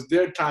 And it was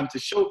their time to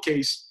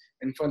showcase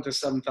in front of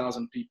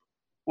 7,000 people.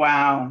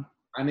 Wow.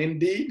 And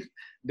indeed,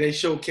 they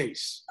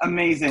showcase.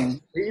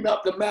 Amazing. Clean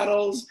up the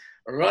medals,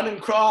 running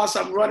cross.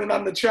 I'm running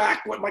on the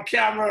track with my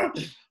camera.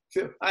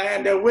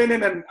 And they're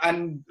winning.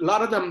 And a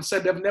lot of them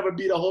said they've never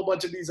beat a whole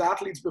bunch of these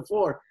athletes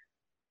before.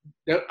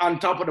 They're on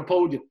top of the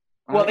podium.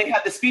 Right? Well, they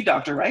had the speed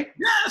doctor, right?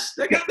 Yes,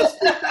 they got the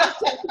speed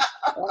doctor.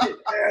 Right?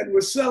 And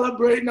we're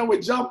celebrating and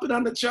we're jumping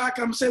on the track.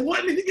 I'm saying,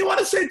 what do you want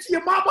to say to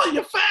your mama,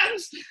 your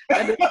fans?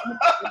 And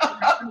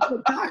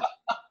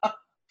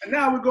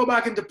now we go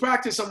back into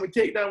practice and we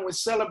take that and we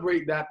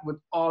celebrate that with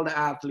all the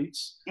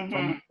athletes from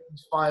age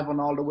 5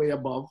 and all the way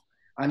above.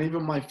 And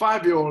even my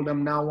 5-year-old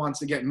now wants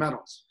to get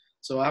medals.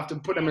 So I have to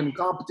put them in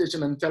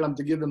competition and tell them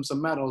to give them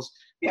some medals.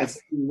 Yes.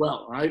 To do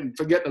well, right? And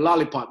forget the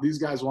lollipop. These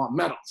guys want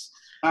medals.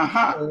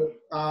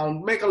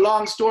 So, make a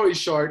long story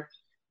short,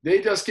 they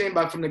just came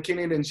back from the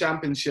Canadian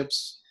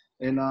Championships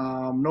in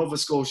Nova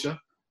Scotia.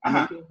 And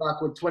they came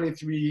back with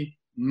 23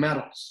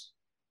 medals.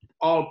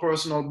 All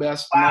personal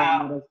best.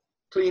 Wow.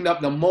 Cleaned up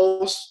the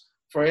most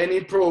for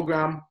any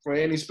program, for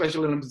any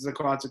Special Olympics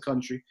across the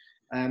country.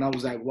 And I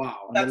was like,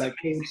 wow. And that's like,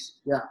 amazing.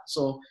 yeah.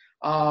 So,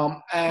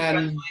 and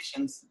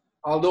congratulations.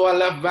 Although I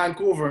left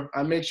Vancouver,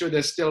 I made sure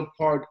they're still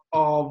part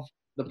of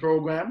the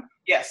program.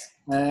 Yes.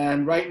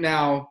 And right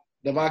now,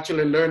 they're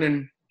actually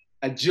learning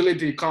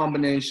agility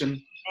combination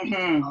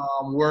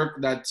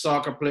work that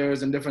soccer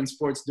players in different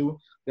sports do.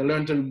 They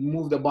learn to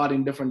move the body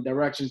in different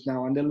directions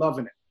now, and they're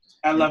loving it.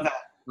 I love that.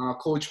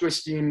 Coach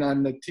Christine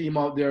and the team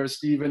out there,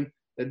 Stephen,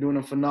 they're doing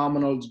a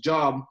phenomenal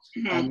job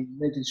and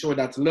making sure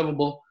that's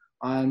livable.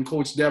 And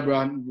Coach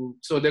Deborah,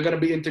 so they're going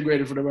to be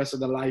integrated for the rest of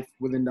their life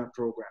within that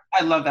program.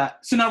 I love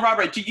that. So now,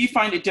 Robert, do you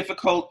find it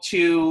difficult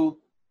to?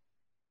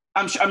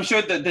 I'm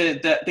sure that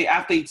the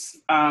athletes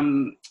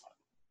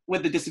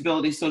with the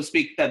disabilities, so to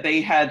speak, that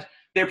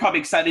they're probably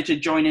excited to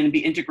join in and be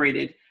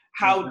integrated.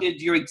 How did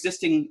your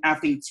existing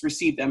athletes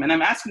receive them? And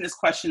I'm asking this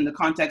question in the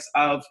context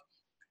of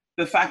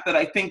the fact that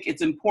I think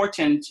it's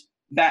important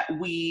that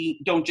we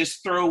don't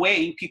just throw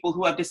away people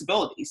who have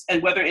disabilities,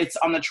 and whether it's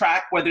on the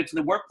track, whether it's in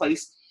the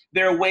workplace.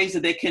 There are ways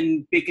that they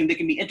can be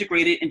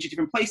integrated into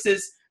different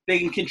places. They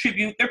can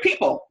contribute. They're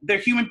people. They're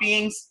human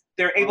beings.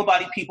 They're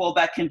able-bodied people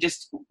that can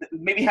just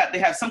maybe they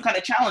have some kind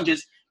of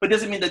challenges, but it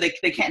doesn't mean that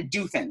they can't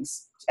do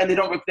things, and they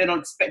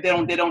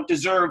don't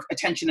deserve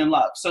attention and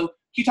love. So can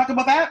you talk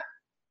about that?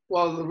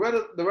 Well,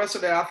 the rest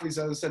of the athletes,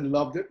 as I said,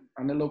 loved it,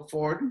 and they look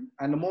forward.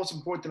 And the most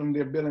important,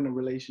 they're building a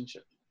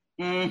relationship.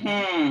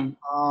 And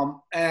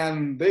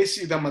they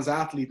see them as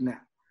athletes now.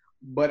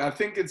 But I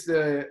think it's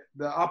the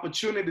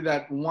opportunity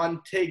that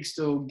one takes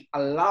to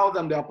allow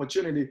them the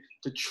opportunity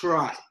to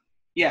try.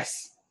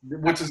 Yes.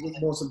 Which is the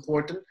most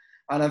important.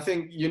 And I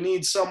think you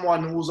need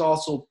someone who's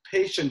also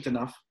patient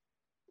enough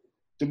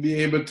to be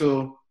able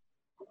to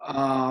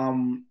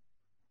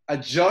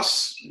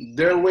adjust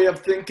their way of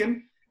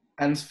thinking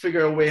and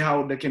figure a way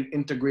how they can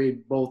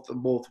integrate both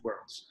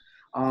worlds.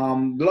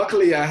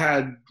 Luckily, I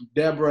had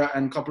Deborah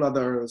and a couple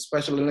other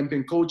Special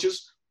Olympic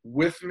coaches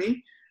with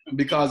me,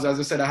 because, as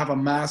I said, I have a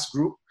mass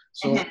group,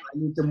 so I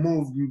need to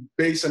move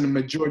based on the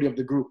majority of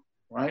the group,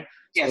 right?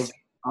 Yes.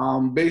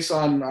 So, based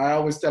on, I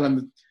always tell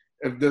them,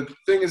 if the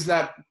thing is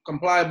not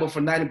compliable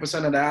for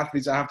 90% of the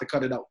athletes, I have to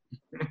cut it out.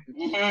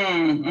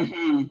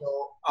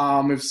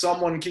 So, if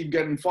someone keep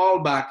getting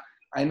fallback,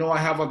 I know I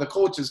have other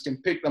coaches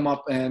can pick them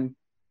up and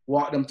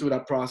walk them through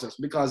that process.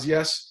 Because,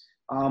 yes,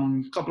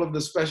 a couple of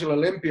the Special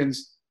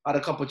Olympians had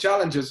a couple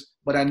challenges,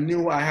 but I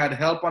knew I had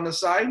help on the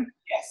side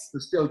to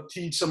still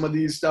teach some of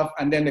these stuff,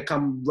 and then they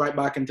come right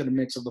back into the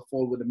mix of the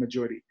fold with the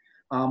majority.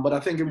 But I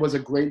think it was a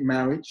great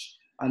marriage.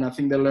 and I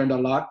think they learned a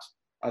lot.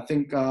 I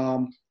think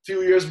a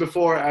few years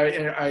before,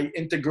 I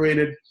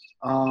integrated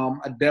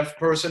a deaf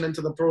person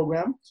into the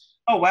program.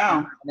 Oh, wow.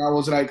 And I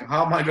was like,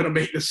 how am I going to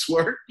make this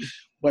work?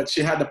 But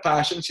she had the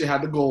passion. She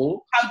had the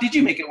goal. How did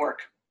you make it work?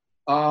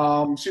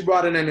 She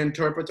brought in an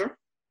interpreter.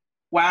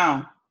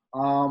 Wow.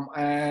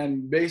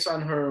 And based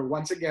on her,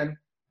 once again,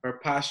 her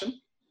passion,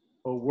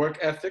 her work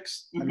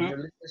ethics, and her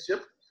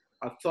leadership,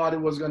 I thought it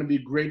was going to be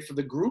great for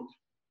the group.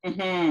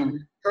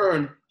 In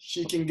turn,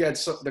 she can get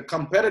the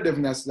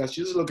competitiveness that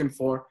she's looking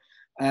for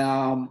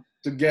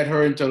to get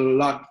her into a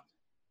lot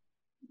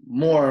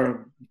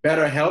more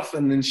better health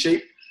and in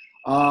shape.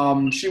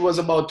 She was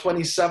about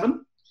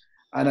 27,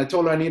 and I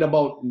told her I need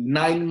about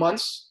 9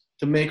 months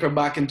to make her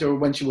back into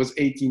when she was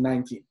 18,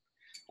 19.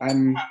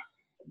 And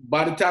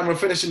by the time we're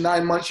finishing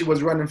 9 months, she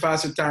was running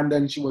faster time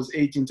than she was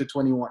 18 to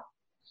 21.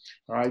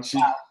 All right,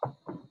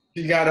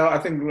 she got, I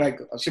think, like,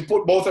 she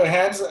put both her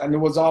hands, and it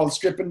was all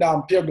stripping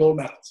down pure gold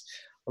medals,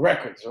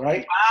 records,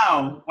 right?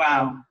 Wow,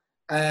 wow.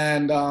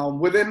 And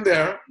within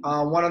there,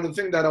 one of the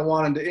things that I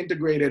wanted to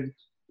integrate it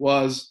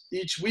was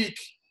each week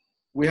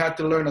we had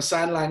to learn a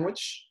sign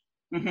language,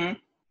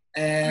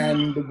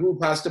 and the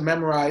group has to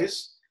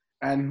memorize,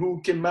 and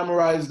who can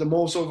memorize the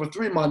most over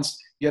 3 months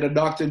get a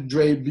Dr.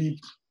 Dre beat,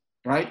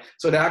 right?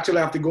 So they actually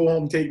have to go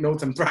home, take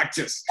notes, and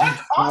practice.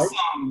 That's awesome.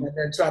 Right? And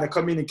then try to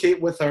communicate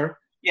with her.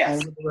 Yes.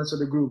 And with the rest of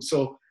the group.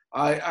 So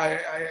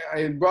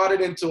I brought it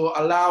in to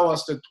allow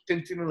us to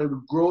continually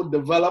grow,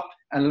 develop,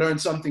 and learn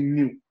something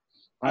new.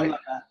 Right?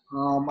 I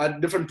love that.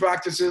 At different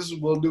practices,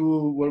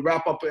 we'll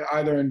wrap up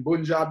either in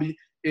Punjabi,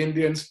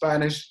 Indian,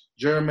 Spanish,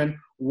 German,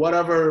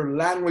 whatever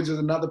languages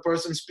another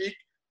person speak.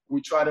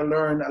 We try to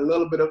learn a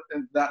little bit of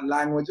that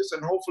languages,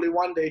 and hopefully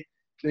one day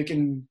they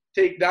can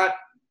take that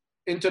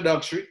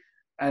introductory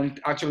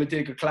and actually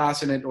take a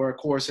class in it or a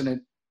course in it,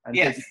 and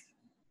take it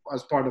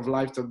as part of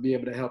life to be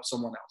able to help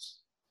someone else.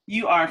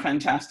 You are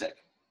fantastic.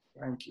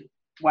 Thank you.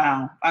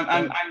 Wow,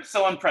 I'm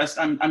so impressed.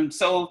 I'm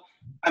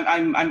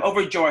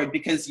overjoyed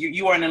because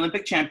you are an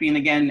Olympic champion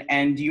again,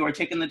 and you are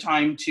taking the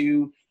time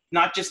to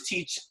not just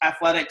teach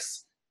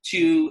athletics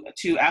to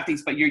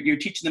athletes, but you're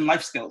teaching them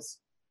life skills.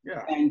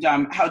 Yeah. And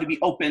how to be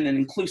open and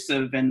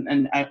inclusive,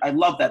 and I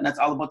love that. And that's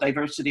all about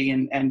diversity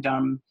and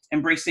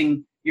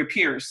embracing your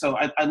peers. So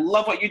I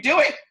love what you're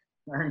doing.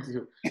 Thank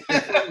you.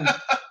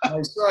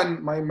 My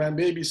son, my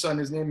baby son,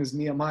 his name is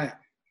Nehemiah.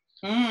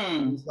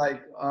 He's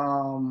like,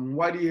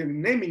 why do you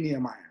name me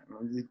Nehemiah?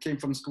 He came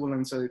from school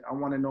and said, I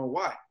want to know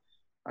why.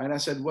 And I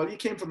said, well, you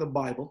came from the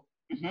Bible,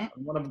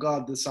 one of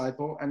God's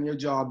disciple, and your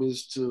job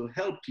is to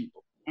help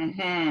people.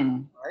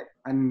 Right?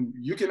 And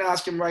you can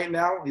ask him right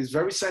now. He's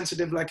very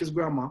sensitive like his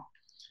grandma.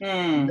 He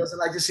doesn't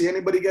like to see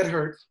anybody get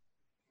hurt.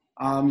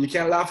 You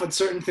can't laugh at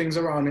certain things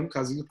around him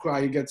because he'll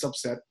cry, he gets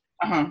upset.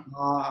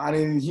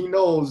 And he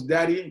knows,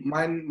 Daddy,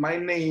 my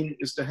name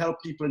is to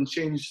help people and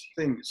change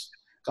things.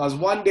 Because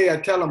one day, I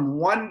tell him,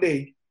 one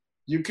day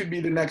you could be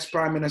the next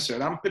prime minister.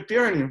 And I'm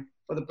preparing you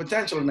for the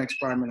potential next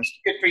prime minister.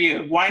 Good for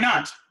you. Why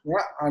not?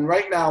 Yeah. And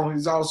right now,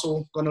 he's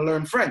also going to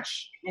learn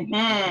French.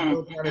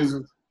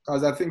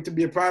 Because I think to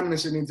be a prime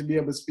minister, you need to be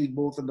able to speak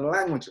both of the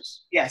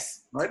languages.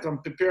 Yes. Right? I'm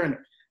preparing it.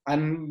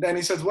 And then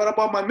he says, what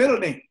about my middle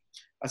name?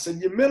 I said,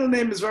 your middle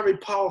name is very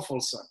powerful,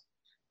 son.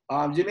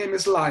 Your name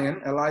is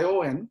Lion,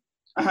 Lion.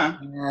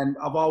 And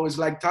I've always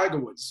liked Tiger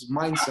Woods'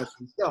 mindset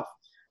and stuff.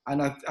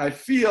 And I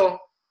feel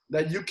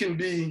that you can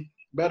be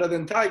better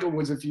than Tiger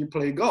Woods if you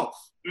play golf.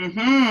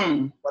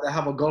 But I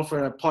have a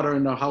golfer, a putter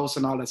in the house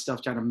and all that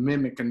stuff trying to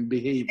mimic and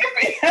behave.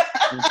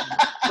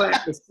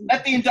 Let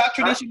the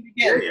indoctrination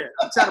begin. Yeah,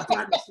 I'm trying to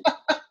plant the seed.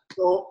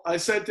 So I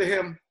said to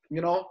him,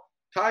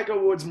 Tiger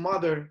Woods'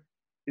 mother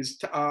is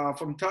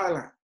from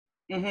Thailand.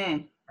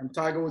 And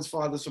Tiger Woods'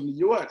 father's from the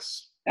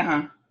U.S.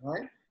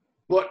 Right?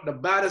 But the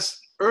baddest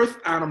earth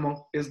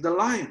animal is the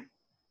lion.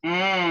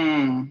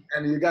 And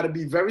you got to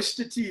be very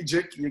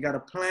strategic. You got to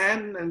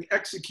plan and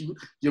execute.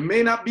 You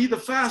may not be the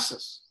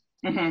fastest,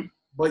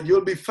 but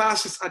you'll be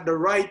fastest at the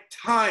right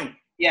time.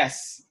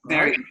 Yes.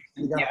 Very.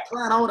 You got to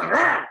plan out.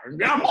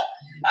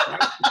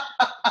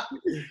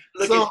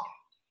 So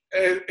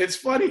it's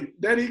funny.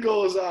 Then he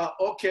goes,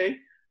 okay.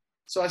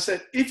 So I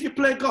said, if you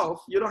play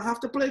golf, you don't have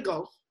to play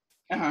golf.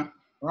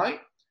 Right?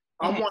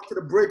 I want you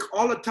to break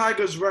all the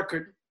Tigers'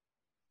 record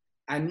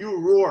and you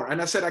roar.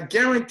 And I said, I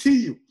guarantee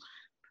you,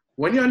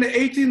 when you're on the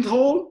 18th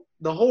hole,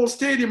 the whole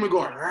stadium will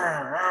go,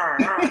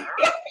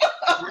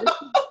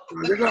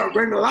 they're going to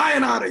bring the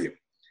lion out of you.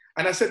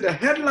 And I said, the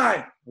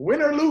headline,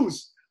 win or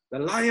lose, the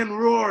lion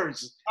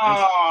roars.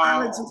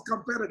 Silence is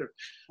competitive.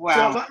 Wow.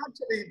 So I've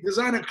actually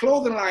designed a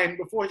clothing line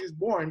before he's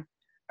born,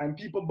 and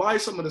people buy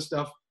some of the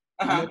stuff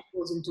and then it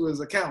goes into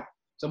his account.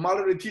 So I'm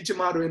already teach him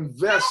how to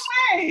invest.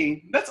 No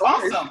way. That's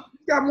awesome.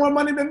 He's got more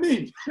money than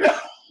me.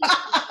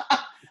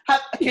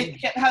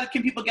 How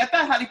can people get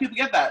that? How do people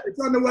get that? It's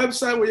on the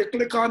website where you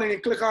click on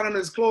it, in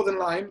his clothing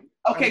line.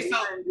 Okay, so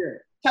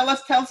tell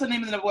us the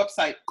name of the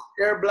website.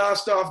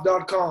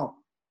 Airblastoff.com.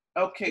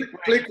 Okay,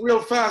 Click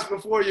real fast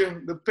before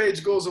the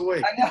page goes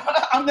away. I know.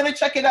 I'm gonna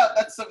check it out.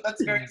 That's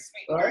very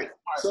sweet. All Very right.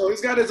 smart. So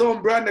he's got his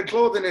own brand of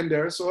clothing in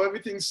there. So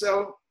everything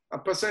sell, a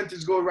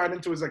percentage go right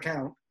into his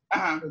account.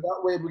 Uh-huh. So that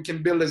way we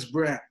can build his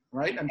brand,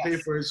 right? And pay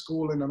for his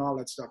schooling and all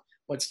that stuff.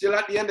 But still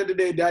at the end of the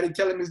day, daddy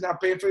telling him he's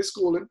not paying for his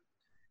schooling.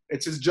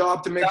 It's his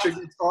job to make sure he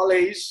gets all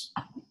A's.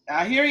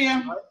 I hear you.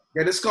 Right?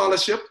 Get a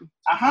scholarship.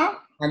 Uh-huh.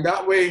 And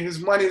that way his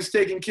money is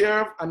taken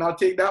care of, and I'll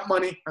take that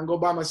money and go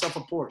buy myself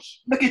a Porsche.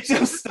 Look at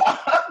you,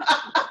 stuff.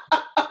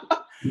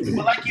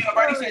 Well, like you have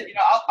already said,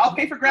 I'll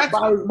pay for grad school.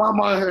 Buy his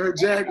mama her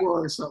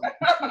Jaguar or something.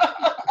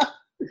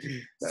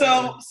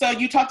 So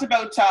you talked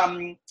about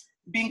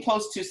being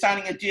close to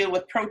signing a deal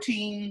with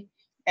Protein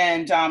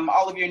and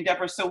all of your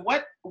endeavors. So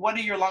what are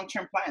your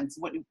long-term plans?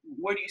 Where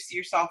do you see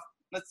yourself,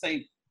 let's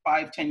say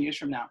 5-10 years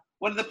from now?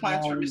 What are the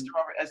plans for Mr.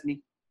 Robert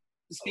Esmie,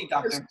 the speed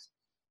doctor?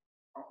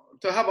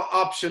 To have an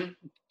option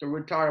to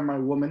retire my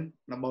woman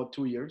in about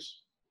 2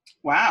 years.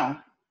 Wow.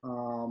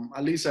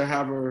 At least I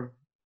have her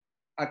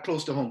at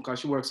close to home because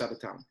she works out of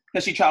town.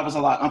 Because she travels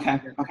a lot.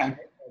 Okay.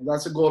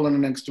 That's a goal in the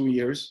next 2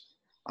 years.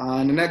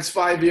 In the next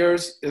 5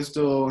 years is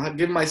to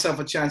give myself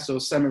a chance to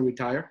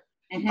semi-retire.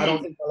 Mm-hmm. I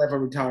don't think I'll ever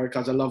retire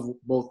because I love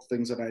both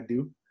things that I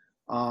do.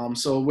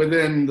 So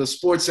within the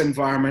sports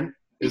environment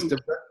is to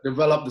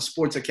develop the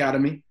sports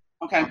academy.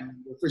 Okay.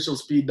 The official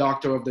speed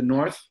doctor of the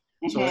North.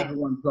 Mm-hmm. So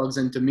everyone plugs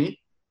into me.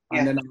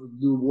 And then I'll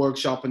do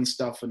workshop and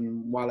stuff,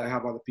 and while I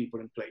have other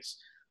people in place.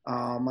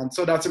 And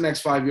so that's the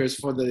next 5 years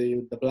for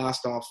the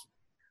Blast Off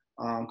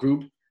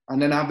group. And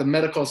then I have the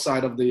medical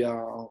side of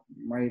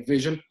my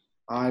vision.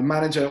 I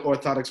manage an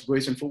orthotics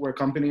brace and footwear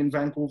company in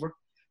Vancouver.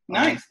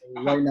 Nice.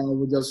 So right now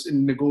we're just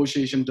in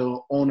negotiation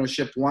to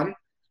ownership 1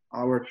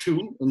 or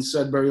 2 in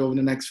Sudbury over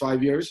the next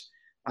 5 years.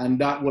 And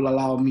that will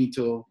allow me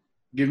to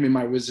give me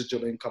my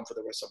residual income for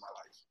the rest of my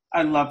life.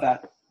 I love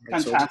that.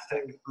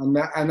 Fantastic. So,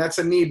 and that's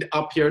a need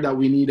up here that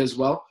we need as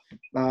well.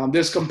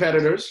 There's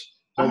competitors.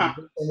 So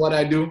what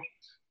I do,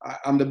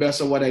 I'm the best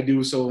at what I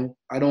do. So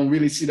I don't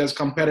really see it as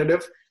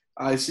competitive.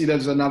 I see it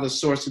as another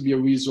source to be a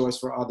resource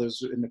for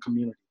others in the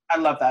community. I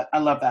love that.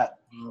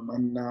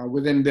 And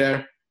within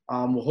there,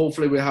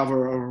 hopefully we'll have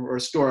our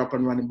store up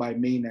and running by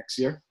May next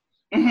year.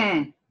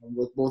 Mm-hmm.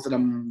 With both of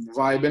them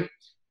vibing.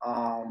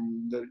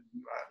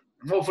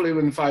 Hopefully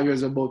within 5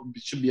 years, both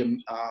should be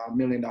 $1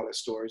 million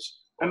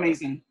stores.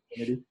 Amazing.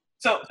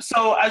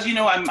 So as you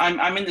know,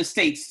 I'm in the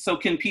States. So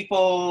can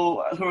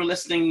people who are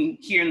listening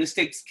here in the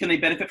States, can they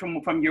benefit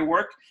from your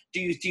work?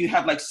 Do you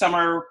have like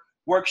summer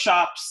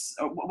workshops?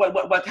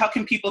 What how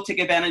can people take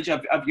advantage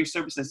of your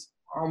services?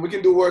 We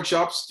can do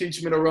workshops,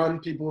 teach me to run.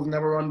 People who've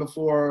never run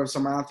before,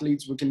 some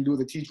athletes, we can do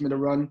the teach me to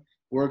run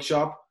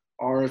workshop.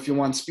 Or if you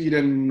want speed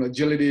and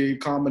agility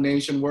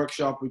combination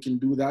workshop, we can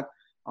do that.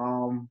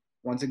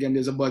 Once again,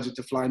 there's a budget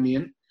to fly me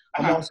in.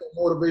 I'm also a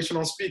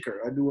motivational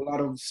speaker. I do a lot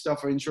of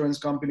stuff for insurance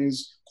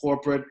companies,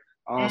 corporate,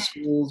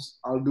 schools.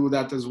 I'll do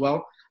that as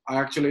well. I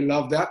actually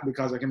love that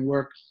because I can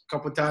work a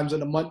couple times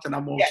in a month and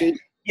I'm okay.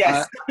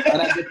 Yes.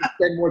 And I get to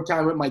spend more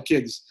time with my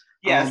kids.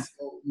 Yes.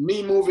 So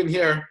me moving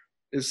here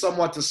is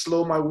somewhat to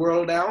slow my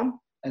world down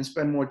and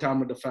spend more time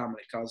with the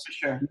family because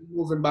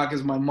moving back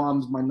is my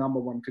number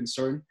one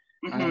concern.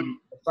 Mm-hmm. And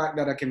the fact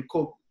that I can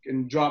cook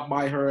and drop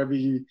by her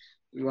every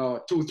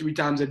 2-3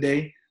 times a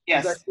day.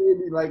 Yes. She's like,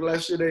 baby, like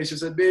yesterday, she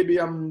said, baby,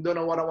 I don't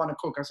know what I want to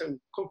cook. I said,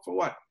 cook for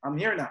what? I'm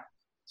here now.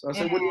 So I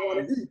said, what do you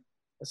want to eat?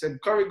 I said,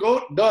 curry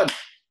goat, done.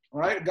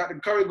 All right, got the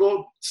curry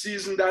goat,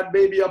 seasoned that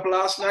baby up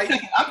last night.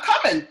 I'm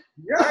coming.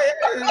 Yeah.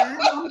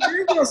 I'm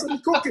doing some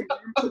cooking.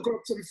 Cook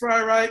up some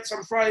fried rice,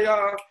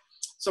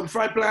 some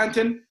fried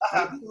plantain,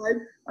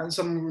 and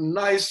some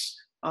nice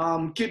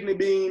pigeon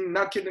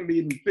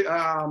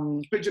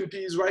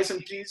peas, rice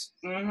and peas.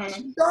 Mm-hmm.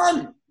 She's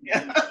done.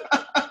 Yeah.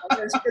 And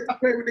then she gets to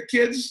play with the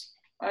kids.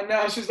 And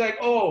now she's like,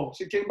 oh,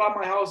 she came by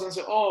my house and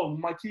said, oh,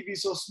 my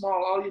TV's so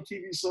small, all your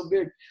TV's so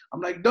big. I'm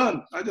like,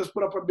 done. I just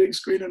put up a big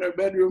screen in her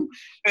bedroom.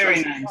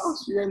 Very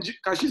nice.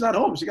 Because she's at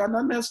home. She got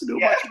nothing else to do.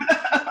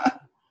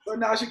 So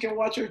now she can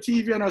watch her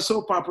TV and her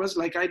soap operas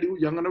like I do,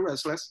 Young and the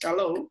Restless.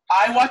 Hello.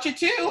 I watch it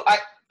too.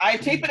 I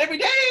tape it every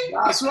day.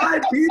 That's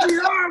right.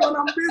 PBR when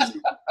I'm busy.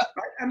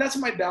 Right? And that's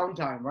my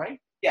downtime, right?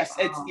 Yes.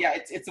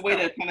 It's a way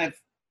to kind of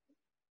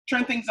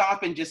turn things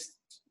off and just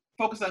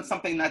focus on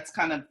something that's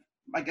kind of,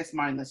 I guess,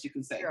 mindless, you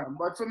can say. Yeah,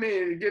 but for me,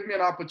 it gave me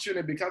an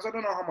opportunity because I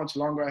don't know how much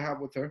longer I have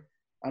with her.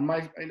 And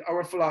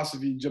our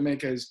philosophy,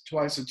 Jamaica, is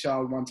twice a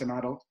child, once an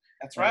adult.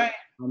 That's right.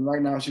 And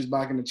right now she's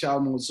back in the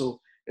child mode. So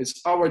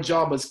it's our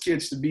job as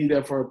kids to be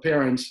there for our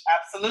parents.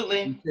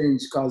 Absolutely.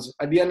 Because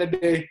at the end of the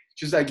day,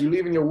 she's like, you're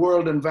leaving your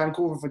world in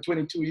Vancouver for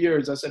 22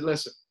 years. I said,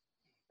 listen,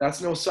 that's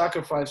no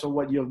sacrifice for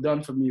what you have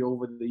done for me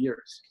over the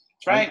years.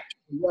 That's right.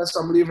 Yes,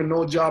 I'm leaving,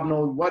 no job,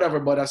 no whatever.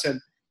 But I said,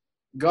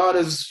 God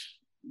has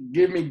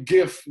give me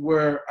gift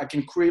where I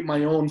can create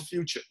my own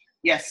future.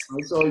 Yes.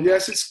 So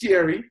yes, it's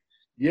scary.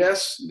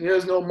 Yes,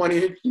 there's no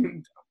money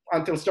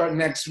until start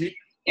next week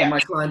when my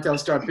clientele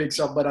start picks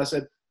up. But I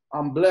said,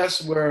 I'm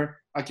blessed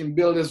where I can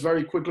build this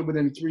very quickly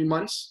within 3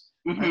 months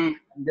and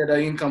get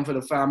an income for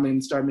the family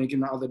and start making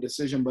the other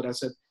decision. But I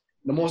said,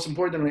 the most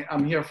importantly,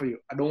 I'm here for you.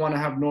 I don't want to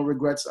have no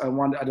regrets. I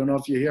don't know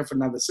if you're here for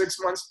another 6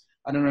 months.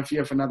 I don't know if you're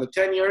here for another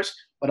 10 years,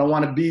 but I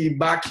want to be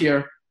back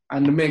here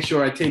and to make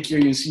sure I take care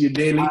of you and see you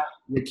daily.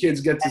 Your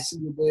kids get to see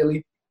you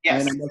daily.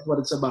 Yes. And that's what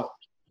it's about.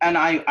 And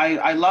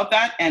I love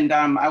that. And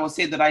I will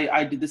say that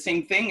I did the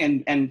same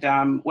thing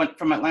and went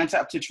from Atlanta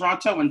up to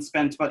Toronto and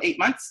spent about 8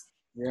 months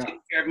taking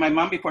care of my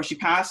mom before she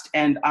passed.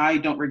 And I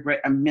don't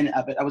regret a minute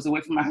of it. I was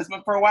away from my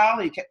husband for a while.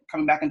 He kept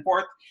coming back and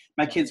forth.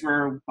 My kids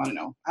were, I don't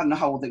know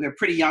how old they were,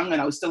 pretty young,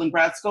 and I was still in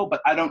grad school,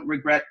 but I don't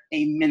regret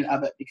a minute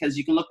of it, because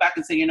you can look back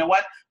and say, you know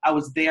what, I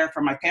was there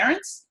for my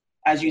parents.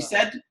 As you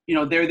said, you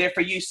know, they're there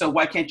for you. So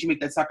why can't you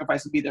make that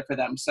sacrifice and be there for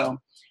them? So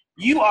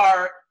you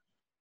are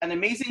an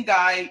amazing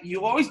guy.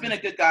 You've always been a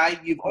good guy.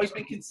 You've always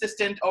been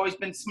consistent, always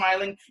been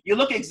smiling. You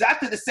look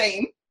exactly the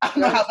same. I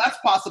don't know how that's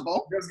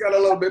possible. Just got a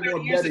little bit more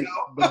Betty.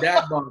 The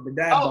dad bod.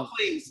 Oh,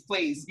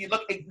 please. You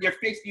look, your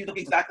face, you look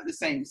exactly the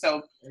same.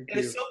 So it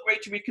is so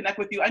great to reconnect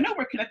with you. I know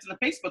we're connected on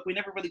Facebook. We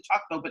never really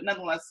talked though, but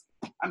nonetheless,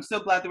 I'm so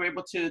glad that we're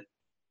able to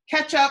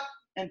catch up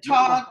and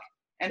talk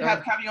and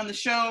have you on the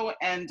show.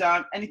 And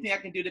anything I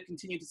can do to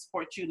continue to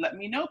support you, let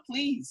me know,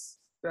 please.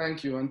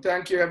 Thank you. And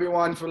thank you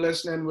everyone for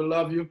listening. We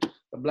love you.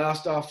 The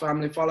Blast Off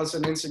family. Follow us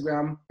on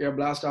Instagram, here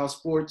Blast Off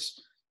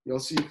Sports. You'll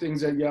see things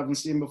that you haven't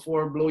seen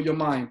before, blow your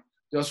mind.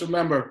 Just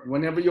remember,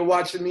 whenever you're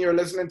watching me or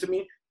listening to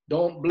me,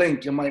 don't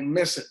blink. You might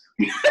miss it.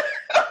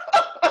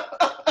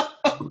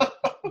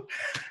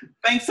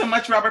 Thanks so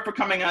much, Robert, for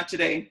coming out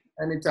today.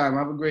 Anytime.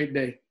 Have a great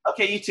day.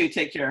 Okay, you too.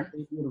 Take care.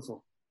 It's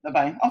beautiful.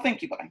 Bye-bye. Oh,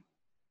 thank you. Bye.